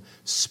to him.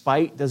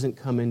 Spite doesn't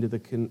come into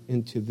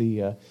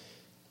the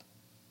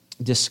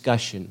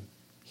discussion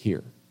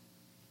here.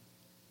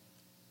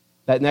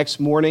 That next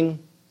morning,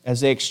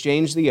 as they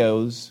exchanged the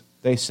oaths,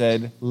 they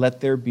said,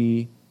 "Let there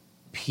be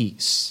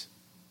peace."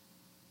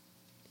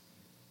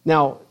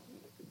 Now,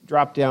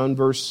 drop down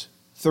verse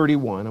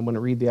 31. I'm going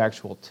to read the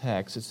actual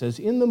text. It says,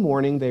 "In the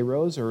morning they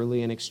rose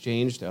early and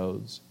exchanged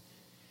oaths.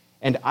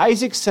 And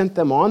Isaac sent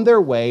them on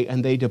their way,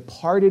 and they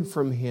departed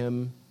from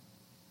him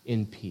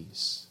in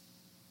peace."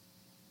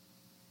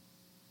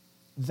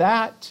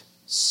 That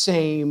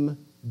same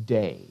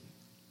day,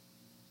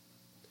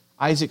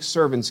 Isaac's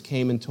servants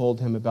came and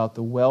told him about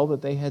the well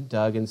that they had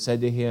dug and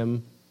said to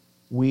him,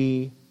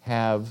 "We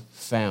have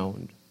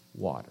found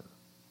water."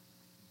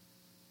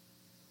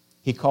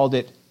 He called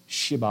it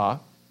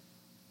Sheba.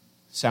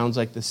 Sounds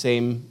like the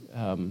same,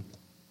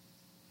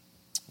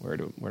 where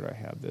do I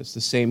have this? The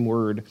same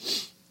word,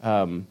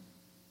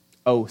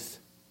 oath.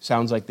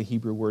 Sounds like the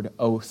Hebrew word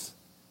oath.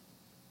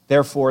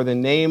 Therefore, the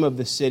name of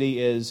the city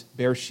is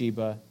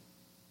Beersheba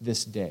to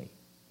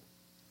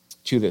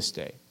this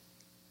day.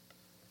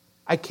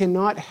 I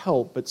cannot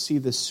help but see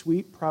the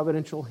sweet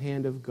providential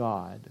hand of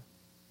God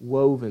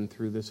woven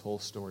through this whole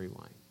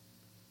storyline.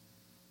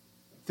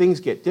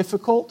 Things get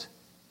difficult,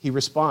 he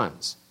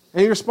responds.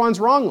 And he responds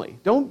wrongly.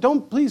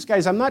 Don't please,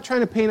 guys, I'm not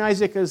trying to paint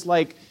Isaac as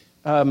like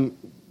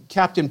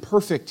Captain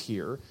Perfect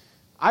here.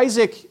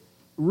 Isaac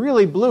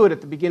really blew it at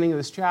the beginning of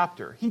this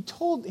chapter. He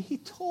told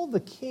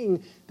the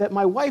king that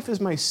my wife is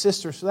my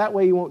sister, so that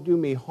way you won't do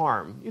me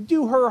harm. You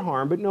do her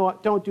harm, but no,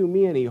 don't do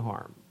me any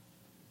harm.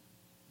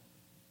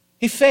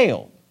 He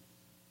failed,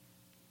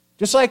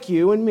 just like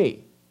you and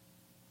me.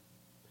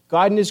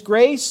 God in his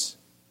grace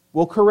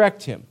will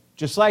correct him,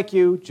 just like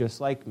you,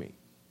 just like me.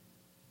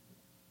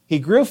 He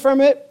grew from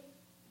it,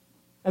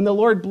 and the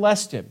Lord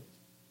blessed him,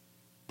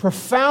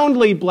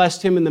 profoundly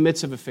blessed him in the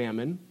midst of a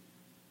famine.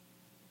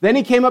 Then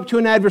he came up to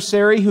an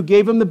adversary who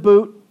gave him the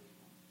boot.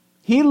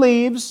 He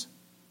leaves,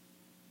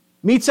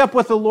 meets up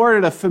with the Lord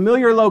at a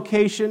familiar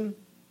location,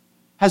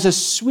 has a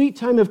sweet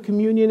time of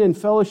communion and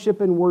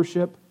fellowship and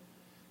worship,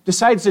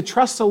 decides to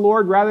trust the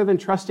Lord rather than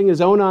trusting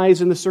his own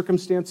eyes and the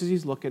circumstances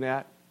he's looking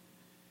at.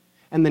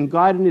 And then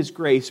God in his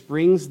grace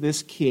brings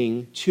this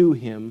king to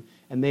him,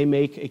 and they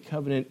make a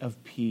covenant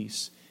of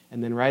peace.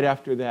 And then right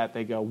after that,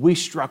 they go, "We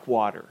struck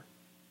water."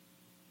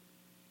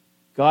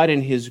 God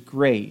in his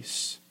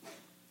grace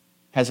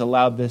has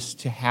allowed this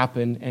to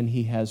happen, and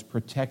he has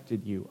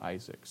protected you,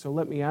 Isaac. So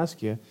let me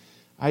ask you,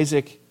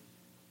 Isaac,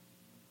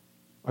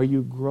 are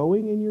you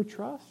growing in your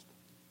trust?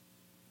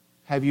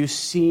 Have you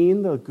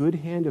seen the good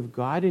hand of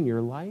God in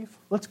your life?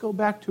 Let's go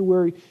back to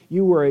where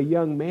you were a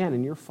young man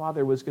and your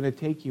father was going to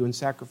take you and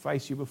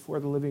sacrifice you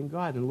before the living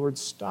God. And the Lord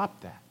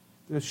stopped that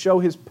to show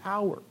his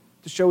power,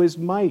 to show his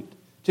might,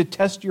 to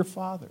test your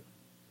father.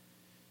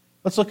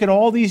 Let's look at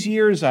all these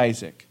years,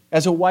 Isaac,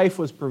 as a wife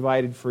was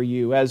provided for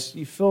you, as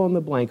you fill in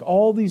the blank,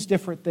 all these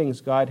different things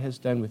God has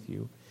done with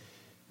you.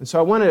 And so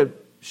I want to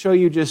show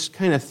you just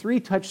kind of 3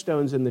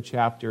 touchstones in the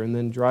chapter and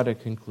then draw to a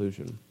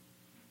conclusion.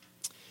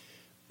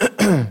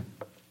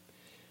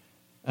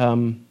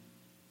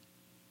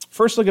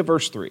 First, look at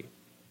verse 3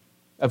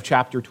 of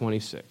chapter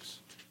 26.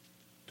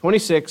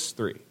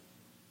 26:3.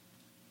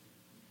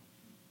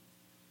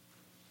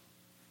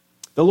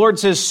 The Lord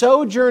says,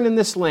 "Sojourn in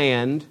this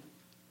land,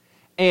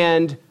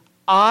 and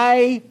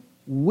I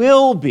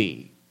will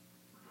be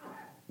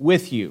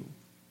with you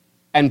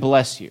and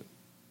bless you."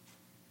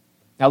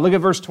 Now look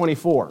at verse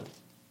 24.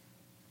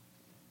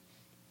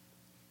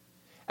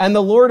 "And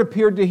the Lord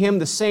appeared to him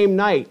the same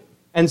night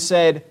and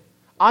said,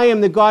 I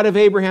am the God of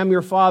Abraham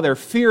your father.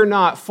 Fear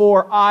not,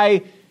 for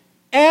I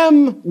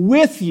am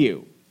with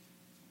you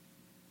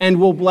and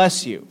will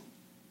bless you."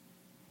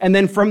 And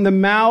then from the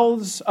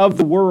mouths of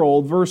the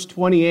world, verse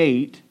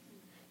 28,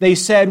 they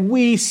said,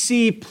 "We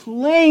see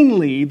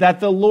plainly that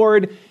the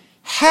Lord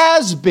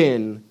has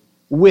been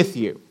with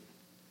you."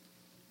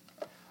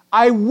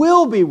 I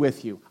will be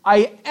with you.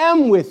 I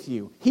am with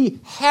you. He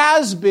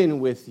has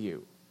been with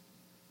you.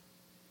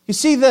 You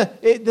see,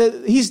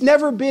 he's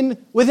never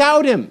been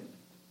without him.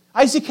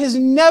 Isaac has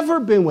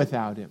never been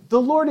without him.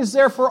 The Lord is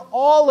there for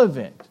all of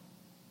it.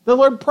 The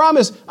Lord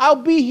promised,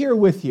 "I'll be here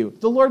with you."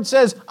 The Lord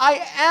says,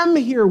 "I am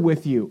here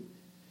with you."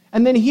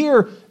 And then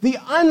here, the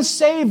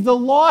unsaved, the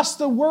lost,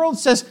 the world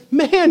says,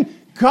 "Man,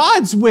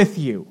 God's with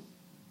you.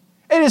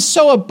 It is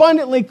so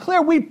abundantly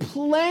clear. We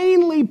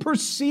plainly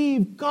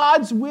perceive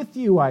God's with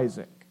you,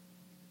 Isaac.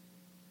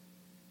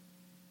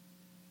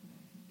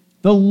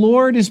 The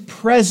Lord is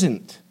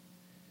present.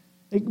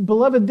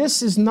 Beloved,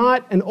 this is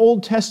not an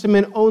Old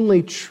Testament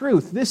only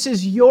truth. This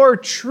is your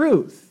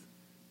truth.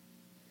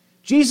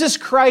 Jesus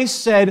Christ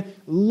said,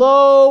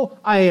 "Lo,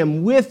 I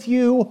am with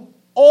you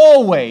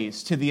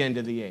always to the end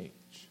of the age."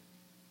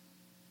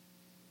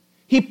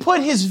 He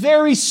put his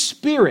very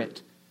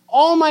Spirit,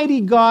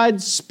 Almighty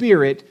God's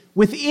Spirit,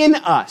 within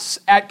us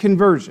at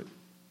conversion.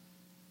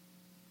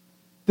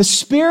 The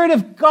Spirit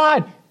of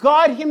God,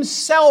 God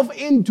himself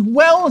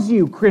indwells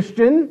you,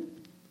 Christian.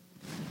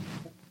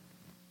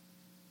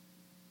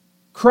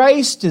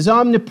 Christ is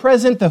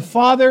omnipresent, the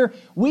Father.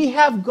 We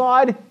have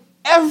God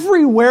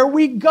everywhere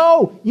we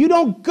go. You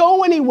don't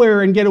go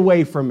anywhere and get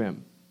away from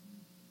him.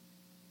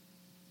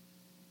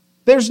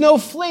 There's no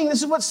fleeing.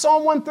 This is what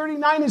Psalm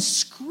 139 is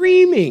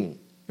screaming.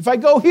 If I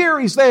go here,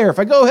 he's there. If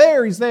I go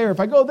there, he's there. If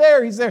I go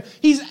there, he's there.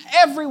 He's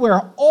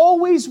everywhere,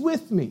 always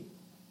with me.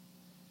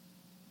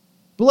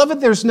 Beloved,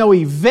 there's no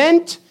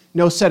event,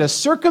 no set of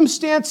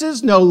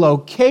circumstances, no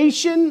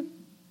location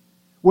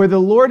where the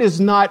Lord is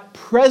not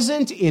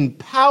present in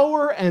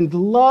power and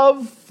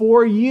love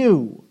for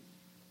you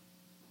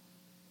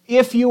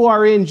if you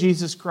are in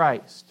Jesus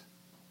Christ.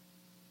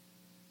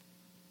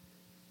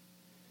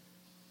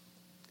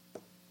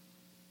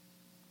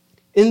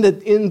 In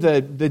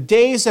the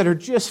days that are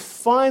just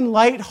fun,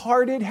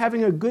 lighthearted,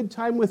 having a good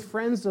time with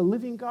friends, the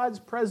living God's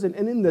present.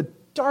 And in the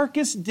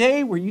darkest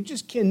day where you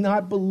just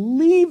cannot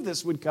believe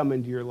this would come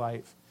into your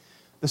life,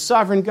 the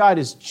sovereign God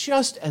is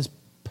just as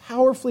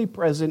powerfully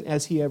present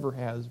as he ever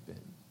has been.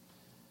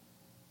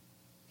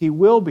 He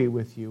will be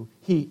with you.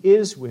 He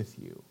is with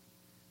you.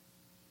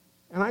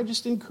 And I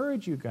just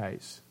encourage you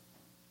guys,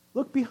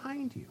 look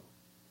behind you.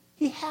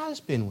 He has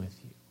been with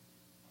you.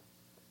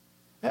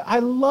 I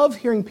love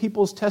hearing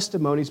people's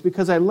testimonies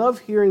because I love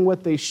hearing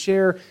what they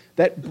share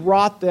that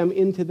brought them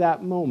into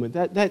that moment.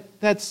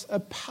 That's a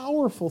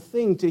powerful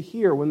thing to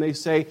hear when they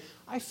say,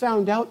 I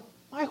found out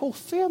my whole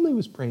family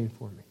was praying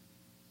for me.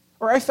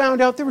 Or I found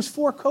out there was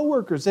 4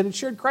 coworkers that had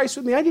shared Christ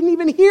with me. I didn't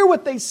even hear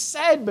what they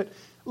said, but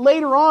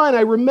later on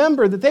I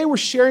remember that they were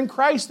sharing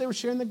Christ. They were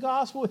sharing the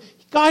gospel.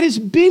 God has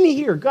been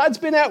here. God's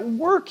been at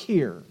work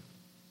here.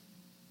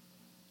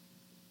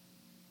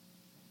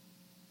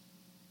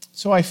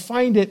 So I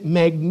find it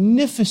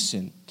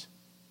magnificent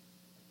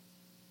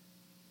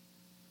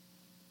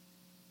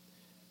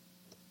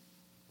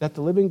that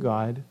the living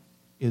God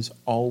is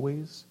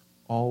always,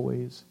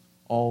 always,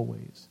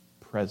 always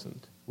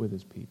present with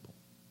his people.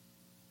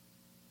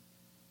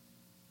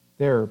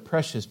 There are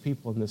precious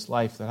people in this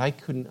life that I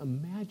couldn't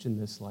imagine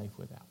this life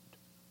without.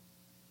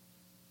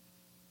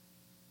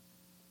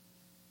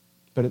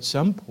 But at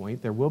some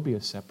point, there will be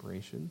a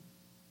separation.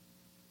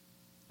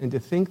 And to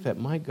think that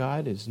my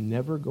God is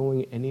never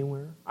going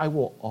anywhere, I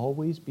will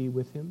always be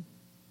with him,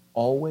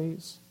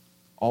 always,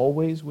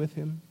 always with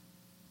him.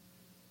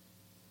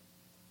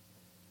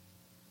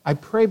 I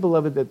pray,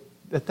 beloved,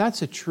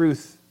 that's a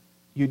truth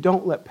you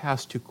don't let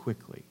pass too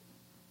quickly.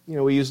 You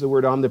know, we use the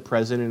word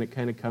omnipresent, and it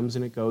kind of comes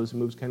and it goes and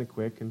moves kind of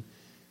quick, and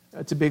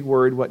that's a big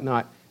word,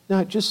 whatnot.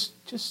 No, just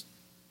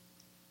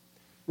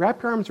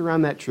wrap your arms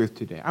around that truth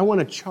today. I want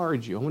to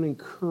charge you. I want to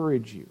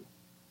encourage you.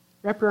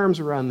 Wrap your arms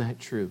around that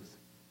truth.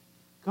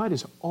 God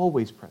is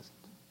always present.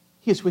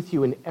 He is with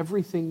you in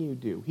everything you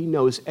do. He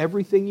knows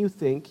everything you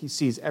think. He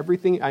sees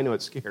everything. I know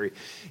it's scary.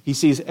 He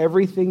sees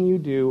everything you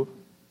do.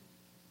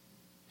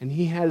 And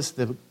he has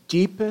the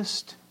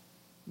deepest,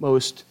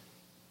 most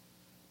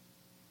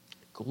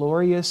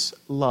glorious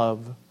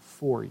love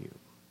for you.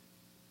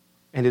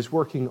 And is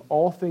working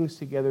all things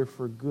together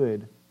for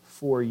good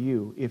for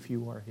you if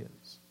you are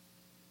his.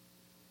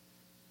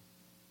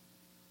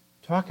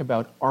 Talk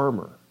about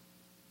armor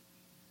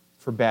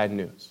for bad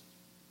news.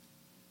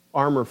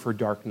 Armor for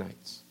dark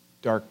nights,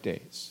 dark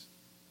days.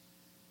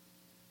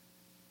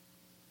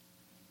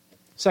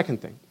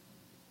 Second thing,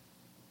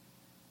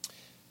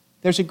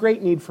 there's a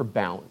great need for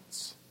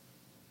balance.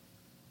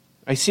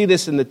 I see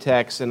this in the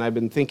text, and I've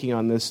been thinking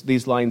on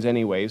these lines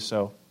anyway,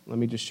 so let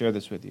me just share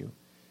this with you.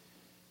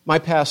 My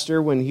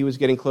pastor, when he was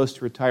getting close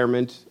to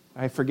retirement,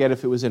 I forget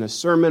if it was in a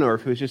sermon or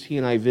if it was just he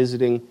and I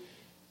visiting,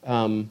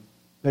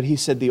 but he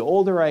said, the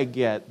older I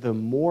get, the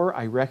more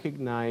I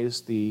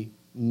recognize the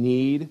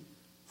need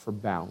for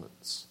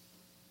balance.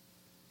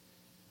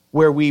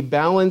 Where we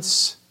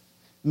balance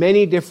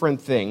many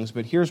different things,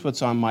 but here's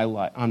what's on my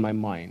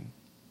mind.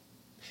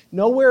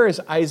 Nowhere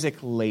is Isaac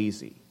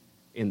lazy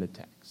in the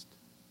text.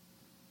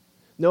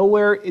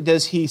 Nowhere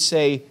does he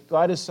say,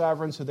 God is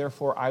sovereign, so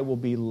therefore I will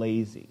be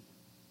lazy.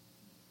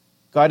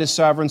 God is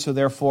sovereign, so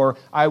therefore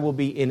I will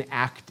be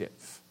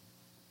inactive.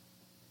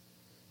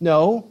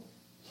 No,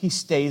 he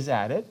stays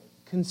at it,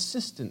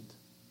 consistent.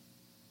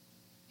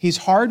 He's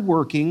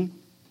hardworking.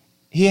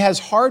 He has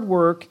hard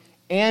work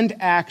and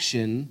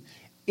action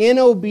in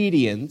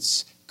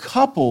obedience,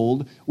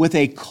 coupled with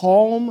a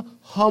calm,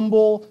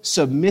 humble,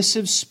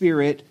 submissive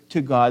spirit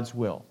to God's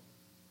will.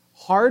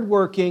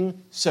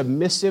 Hardworking,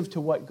 submissive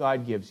to what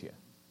God gives you.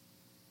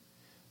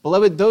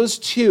 Beloved, those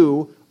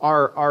two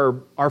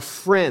are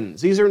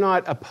friends. These are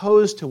not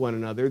opposed to one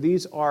another.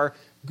 These are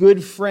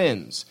good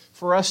friends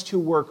for us to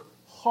work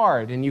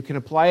hard. And you can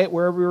apply it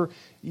wherever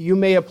you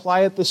may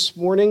apply it this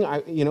morning.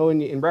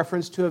 In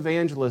reference to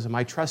evangelism,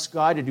 I trust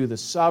God to do the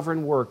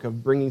sovereign work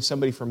of bringing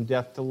somebody from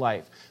death to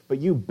life. But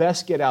you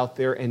best get out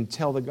there and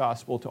tell the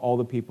gospel to all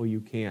the people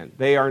you can.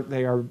 They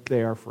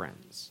are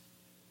friends.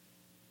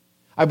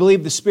 I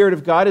believe the Spirit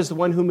of God is the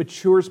one who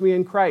matures me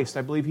in Christ.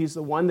 I believe He's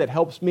the one that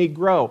helps me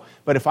grow.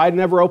 But if I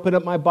never open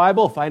up my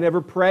Bible, if I never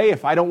pray,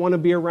 if I don't want to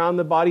be around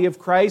the body of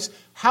Christ,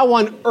 how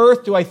on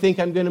earth do I think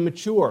I'm going to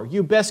mature?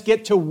 You best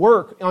get to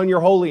work on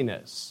your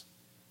holiness.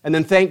 And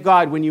then thank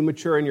God when you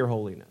mature in your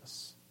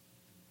holiness.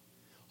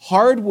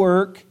 Hard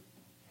work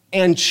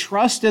and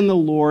trust in the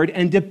Lord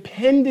and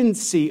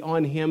dependency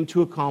on Him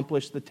to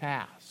accomplish the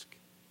task.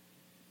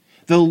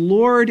 The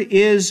Lord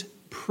is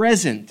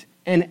present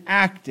and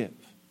active.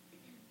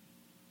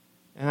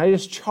 And I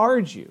just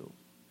charge you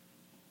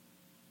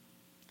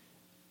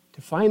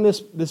to find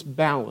this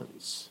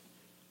balance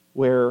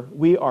where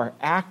we are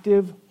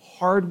active,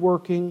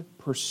 hardworking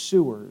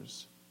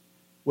pursuers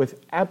with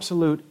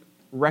absolute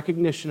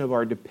recognition of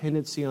our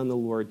dependency on the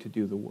Lord to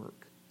do the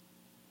work.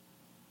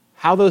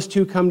 How those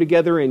two come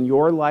together in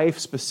your life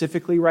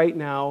specifically right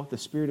now, the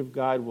Spirit of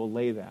God will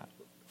lay that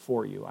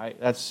for you.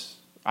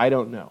 I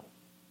don't know.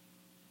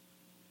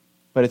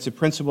 But it's a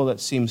principle that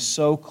seems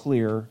so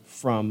clear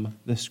from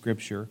the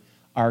Scripture.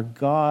 Our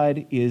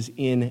God is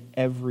in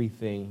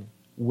everything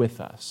with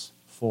us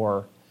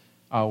for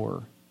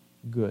our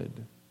good.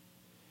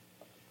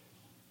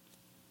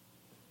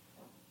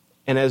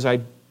 And as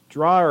I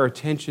draw our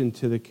attention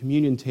to the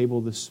communion table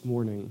this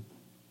morning,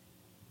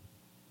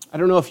 I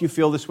don't know if you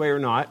feel this way or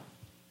not.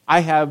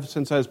 I have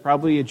since I was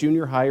probably a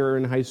junior high or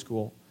in high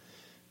school.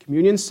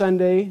 Communion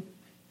Sunday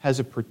has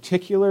a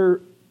particular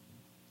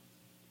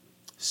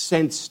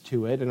sense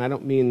to it, and I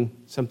don't mean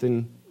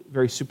something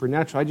very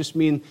supernatural. I just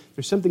mean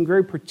there's something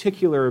very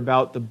particular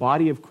about the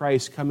body of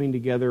Christ coming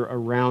together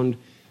around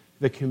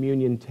the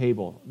communion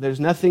table. There's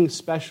nothing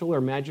special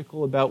or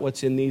magical about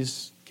what's in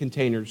these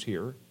containers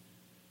here.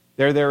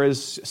 There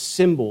is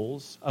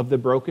symbols of the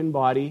broken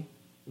body,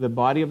 the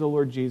body of the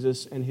Lord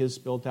Jesus, and His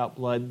spilt out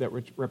blood that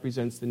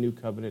represents the new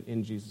covenant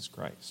in Jesus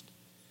Christ.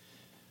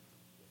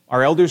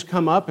 Our elders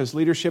come up as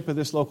leadership of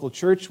this local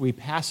church. We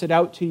pass it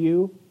out to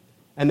you,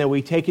 and then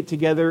we take it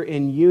together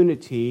in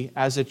unity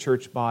as a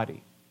church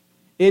body,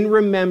 in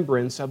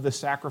remembrance of the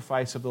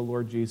sacrifice of the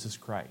Lord Jesus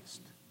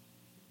Christ.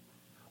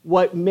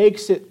 What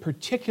makes it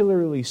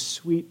particularly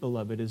sweet,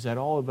 beloved, is that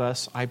all of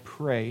us, I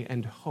pray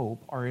and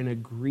hope, are in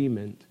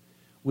agreement.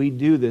 We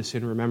do this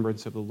in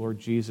remembrance of the Lord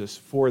Jesus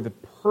for the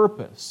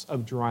purpose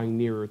of drawing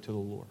nearer to the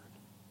Lord.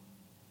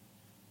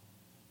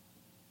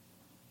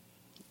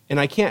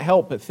 And I can't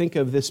help but think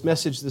of this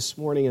message this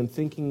morning and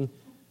thinking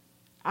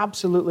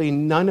absolutely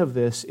none of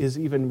this is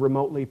even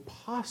remotely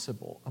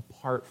possible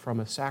apart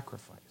from a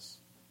sacrifice.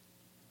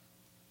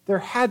 There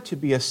had to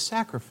be a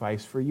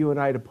sacrifice for you and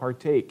I to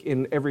partake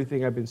in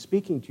everything I've been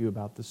speaking to you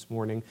about this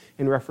morning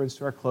in reference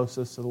to our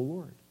closeness to the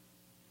Lord.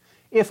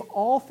 If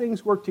all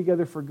things work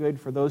together for good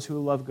for those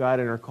who love God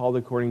and are called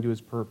according to His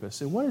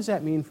purpose, and what does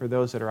that mean for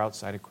those that are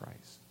outside of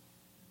Christ?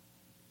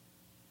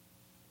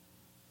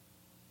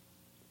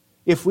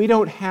 If we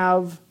don't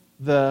have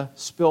the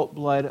spilt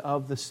blood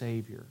of the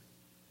Savior,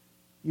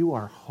 you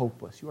are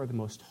hopeless. You are the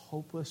most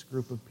hopeless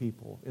group of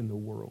people in the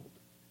world.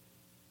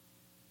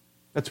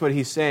 That's what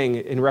he's saying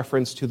in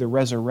reference to the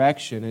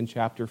resurrection in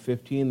chapter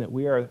 15, that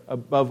we are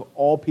above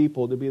all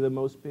people to be the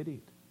most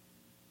pitied.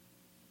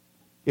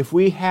 If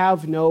we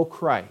have no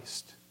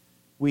Christ,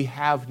 we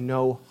have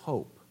no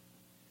hope.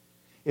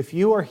 If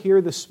you are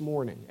here this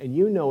morning and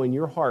you know in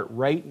your heart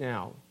right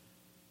now,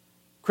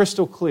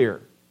 crystal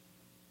clear,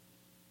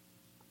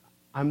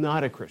 I'm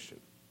not a Christian.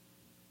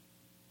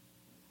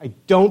 I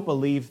don't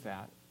believe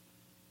that.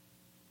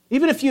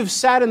 Even if you've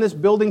sat in this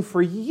building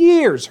for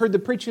years, heard the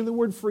preaching of the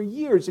word for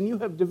years, and you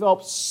have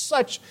developed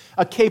such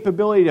a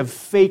capability of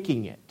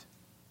faking it,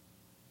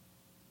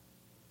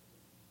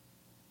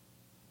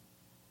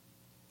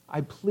 I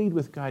plead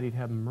with God He'd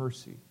have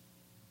mercy.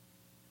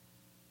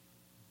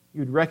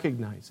 You'd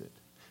recognize it.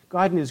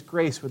 God in His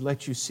grace would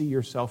let you see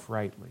yourself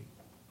rightly.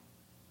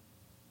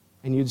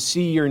 And you'd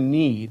see your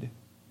need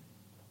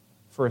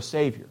for a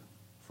Savior,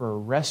 for a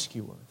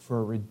rescuer, for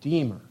a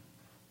Redeemer.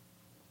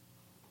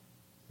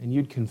 And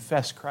you'd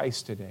confess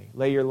Christ today.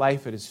 Lay your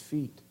life at His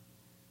feet.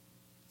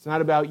 It's not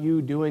about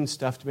you doing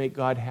stuff to make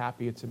God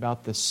happy. It's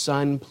about the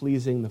Son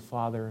pleasing the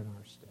Father in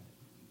our stead.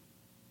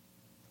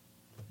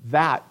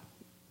 That,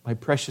 my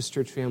precious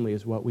church family,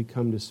 is what we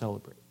come to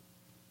celebrate.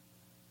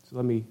 So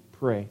let me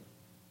pray.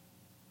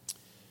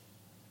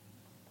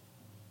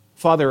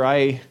 Father,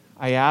 I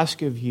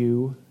ask of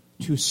you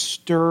to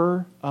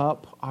stir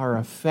up our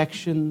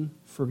affection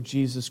for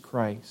Jesus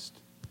Christ.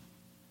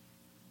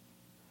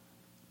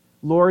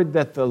 Lord,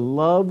 that the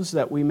loves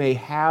that we may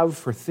have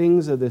for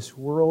things of this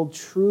world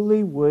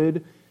truly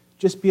would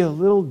just be a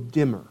little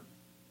dimmer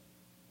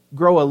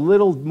grow a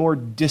little more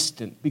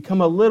distant,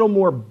 become a little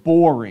more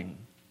boring.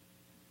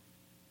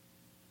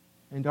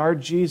 And our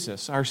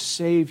Jesus, our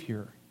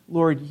Savior,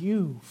 Lord,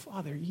 you,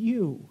 Father,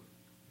 you,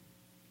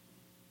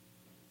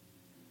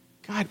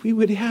 God, we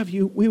would have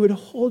you, we would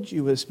hold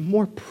you as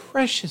more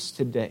precious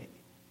today.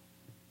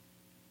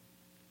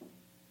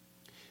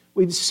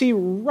 We'd see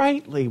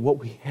rightly what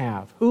we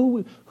have,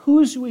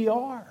 whose we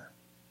are.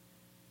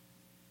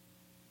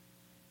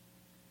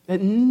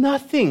 That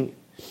nothing,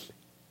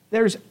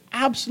 there's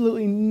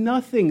absolutely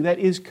nothing that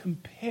is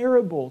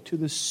comparable to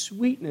the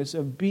sweetness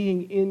of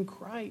being in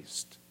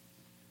Christ.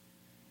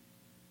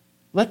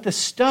 Let the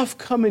stuff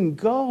come and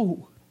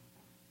go.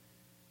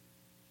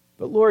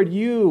 But Lord,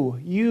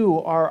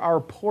 you are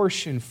our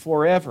portion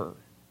forever.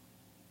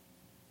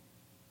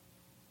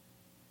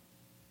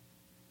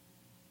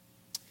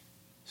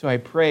 So I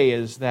pray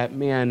as that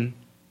man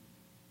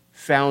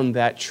found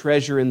that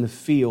treasure in the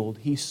field,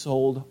 he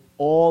sold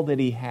all that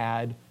he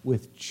had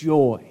with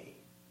joy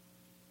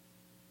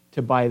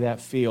to buy that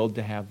field,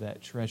 to have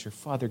that treasure.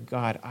 Father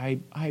God,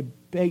 I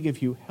beg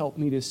of you, help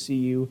me to see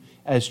you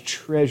as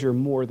treasure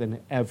more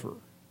than ever.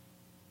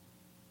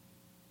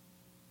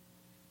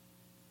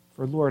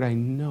 For Lord, I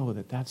know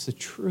that that's the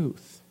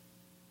truth.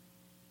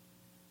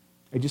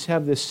 I just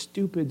have this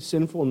stupid,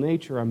 sinful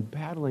nature I'm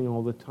battling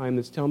all the time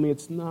that's telling me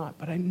it's not,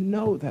 but I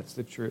know that's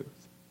the truth.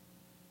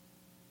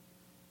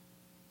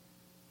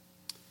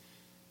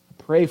 I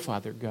pray,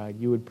 Father God,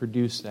 you would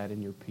produce that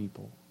in your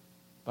people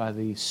by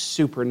the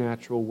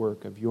supernatural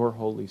work of your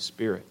Holy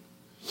Spirit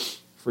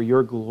for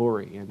your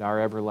glory and our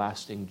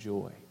everlasting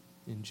joy.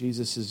 In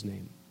Jesus'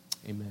 name,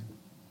 amen.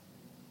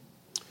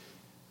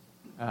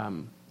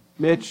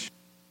 Mitch.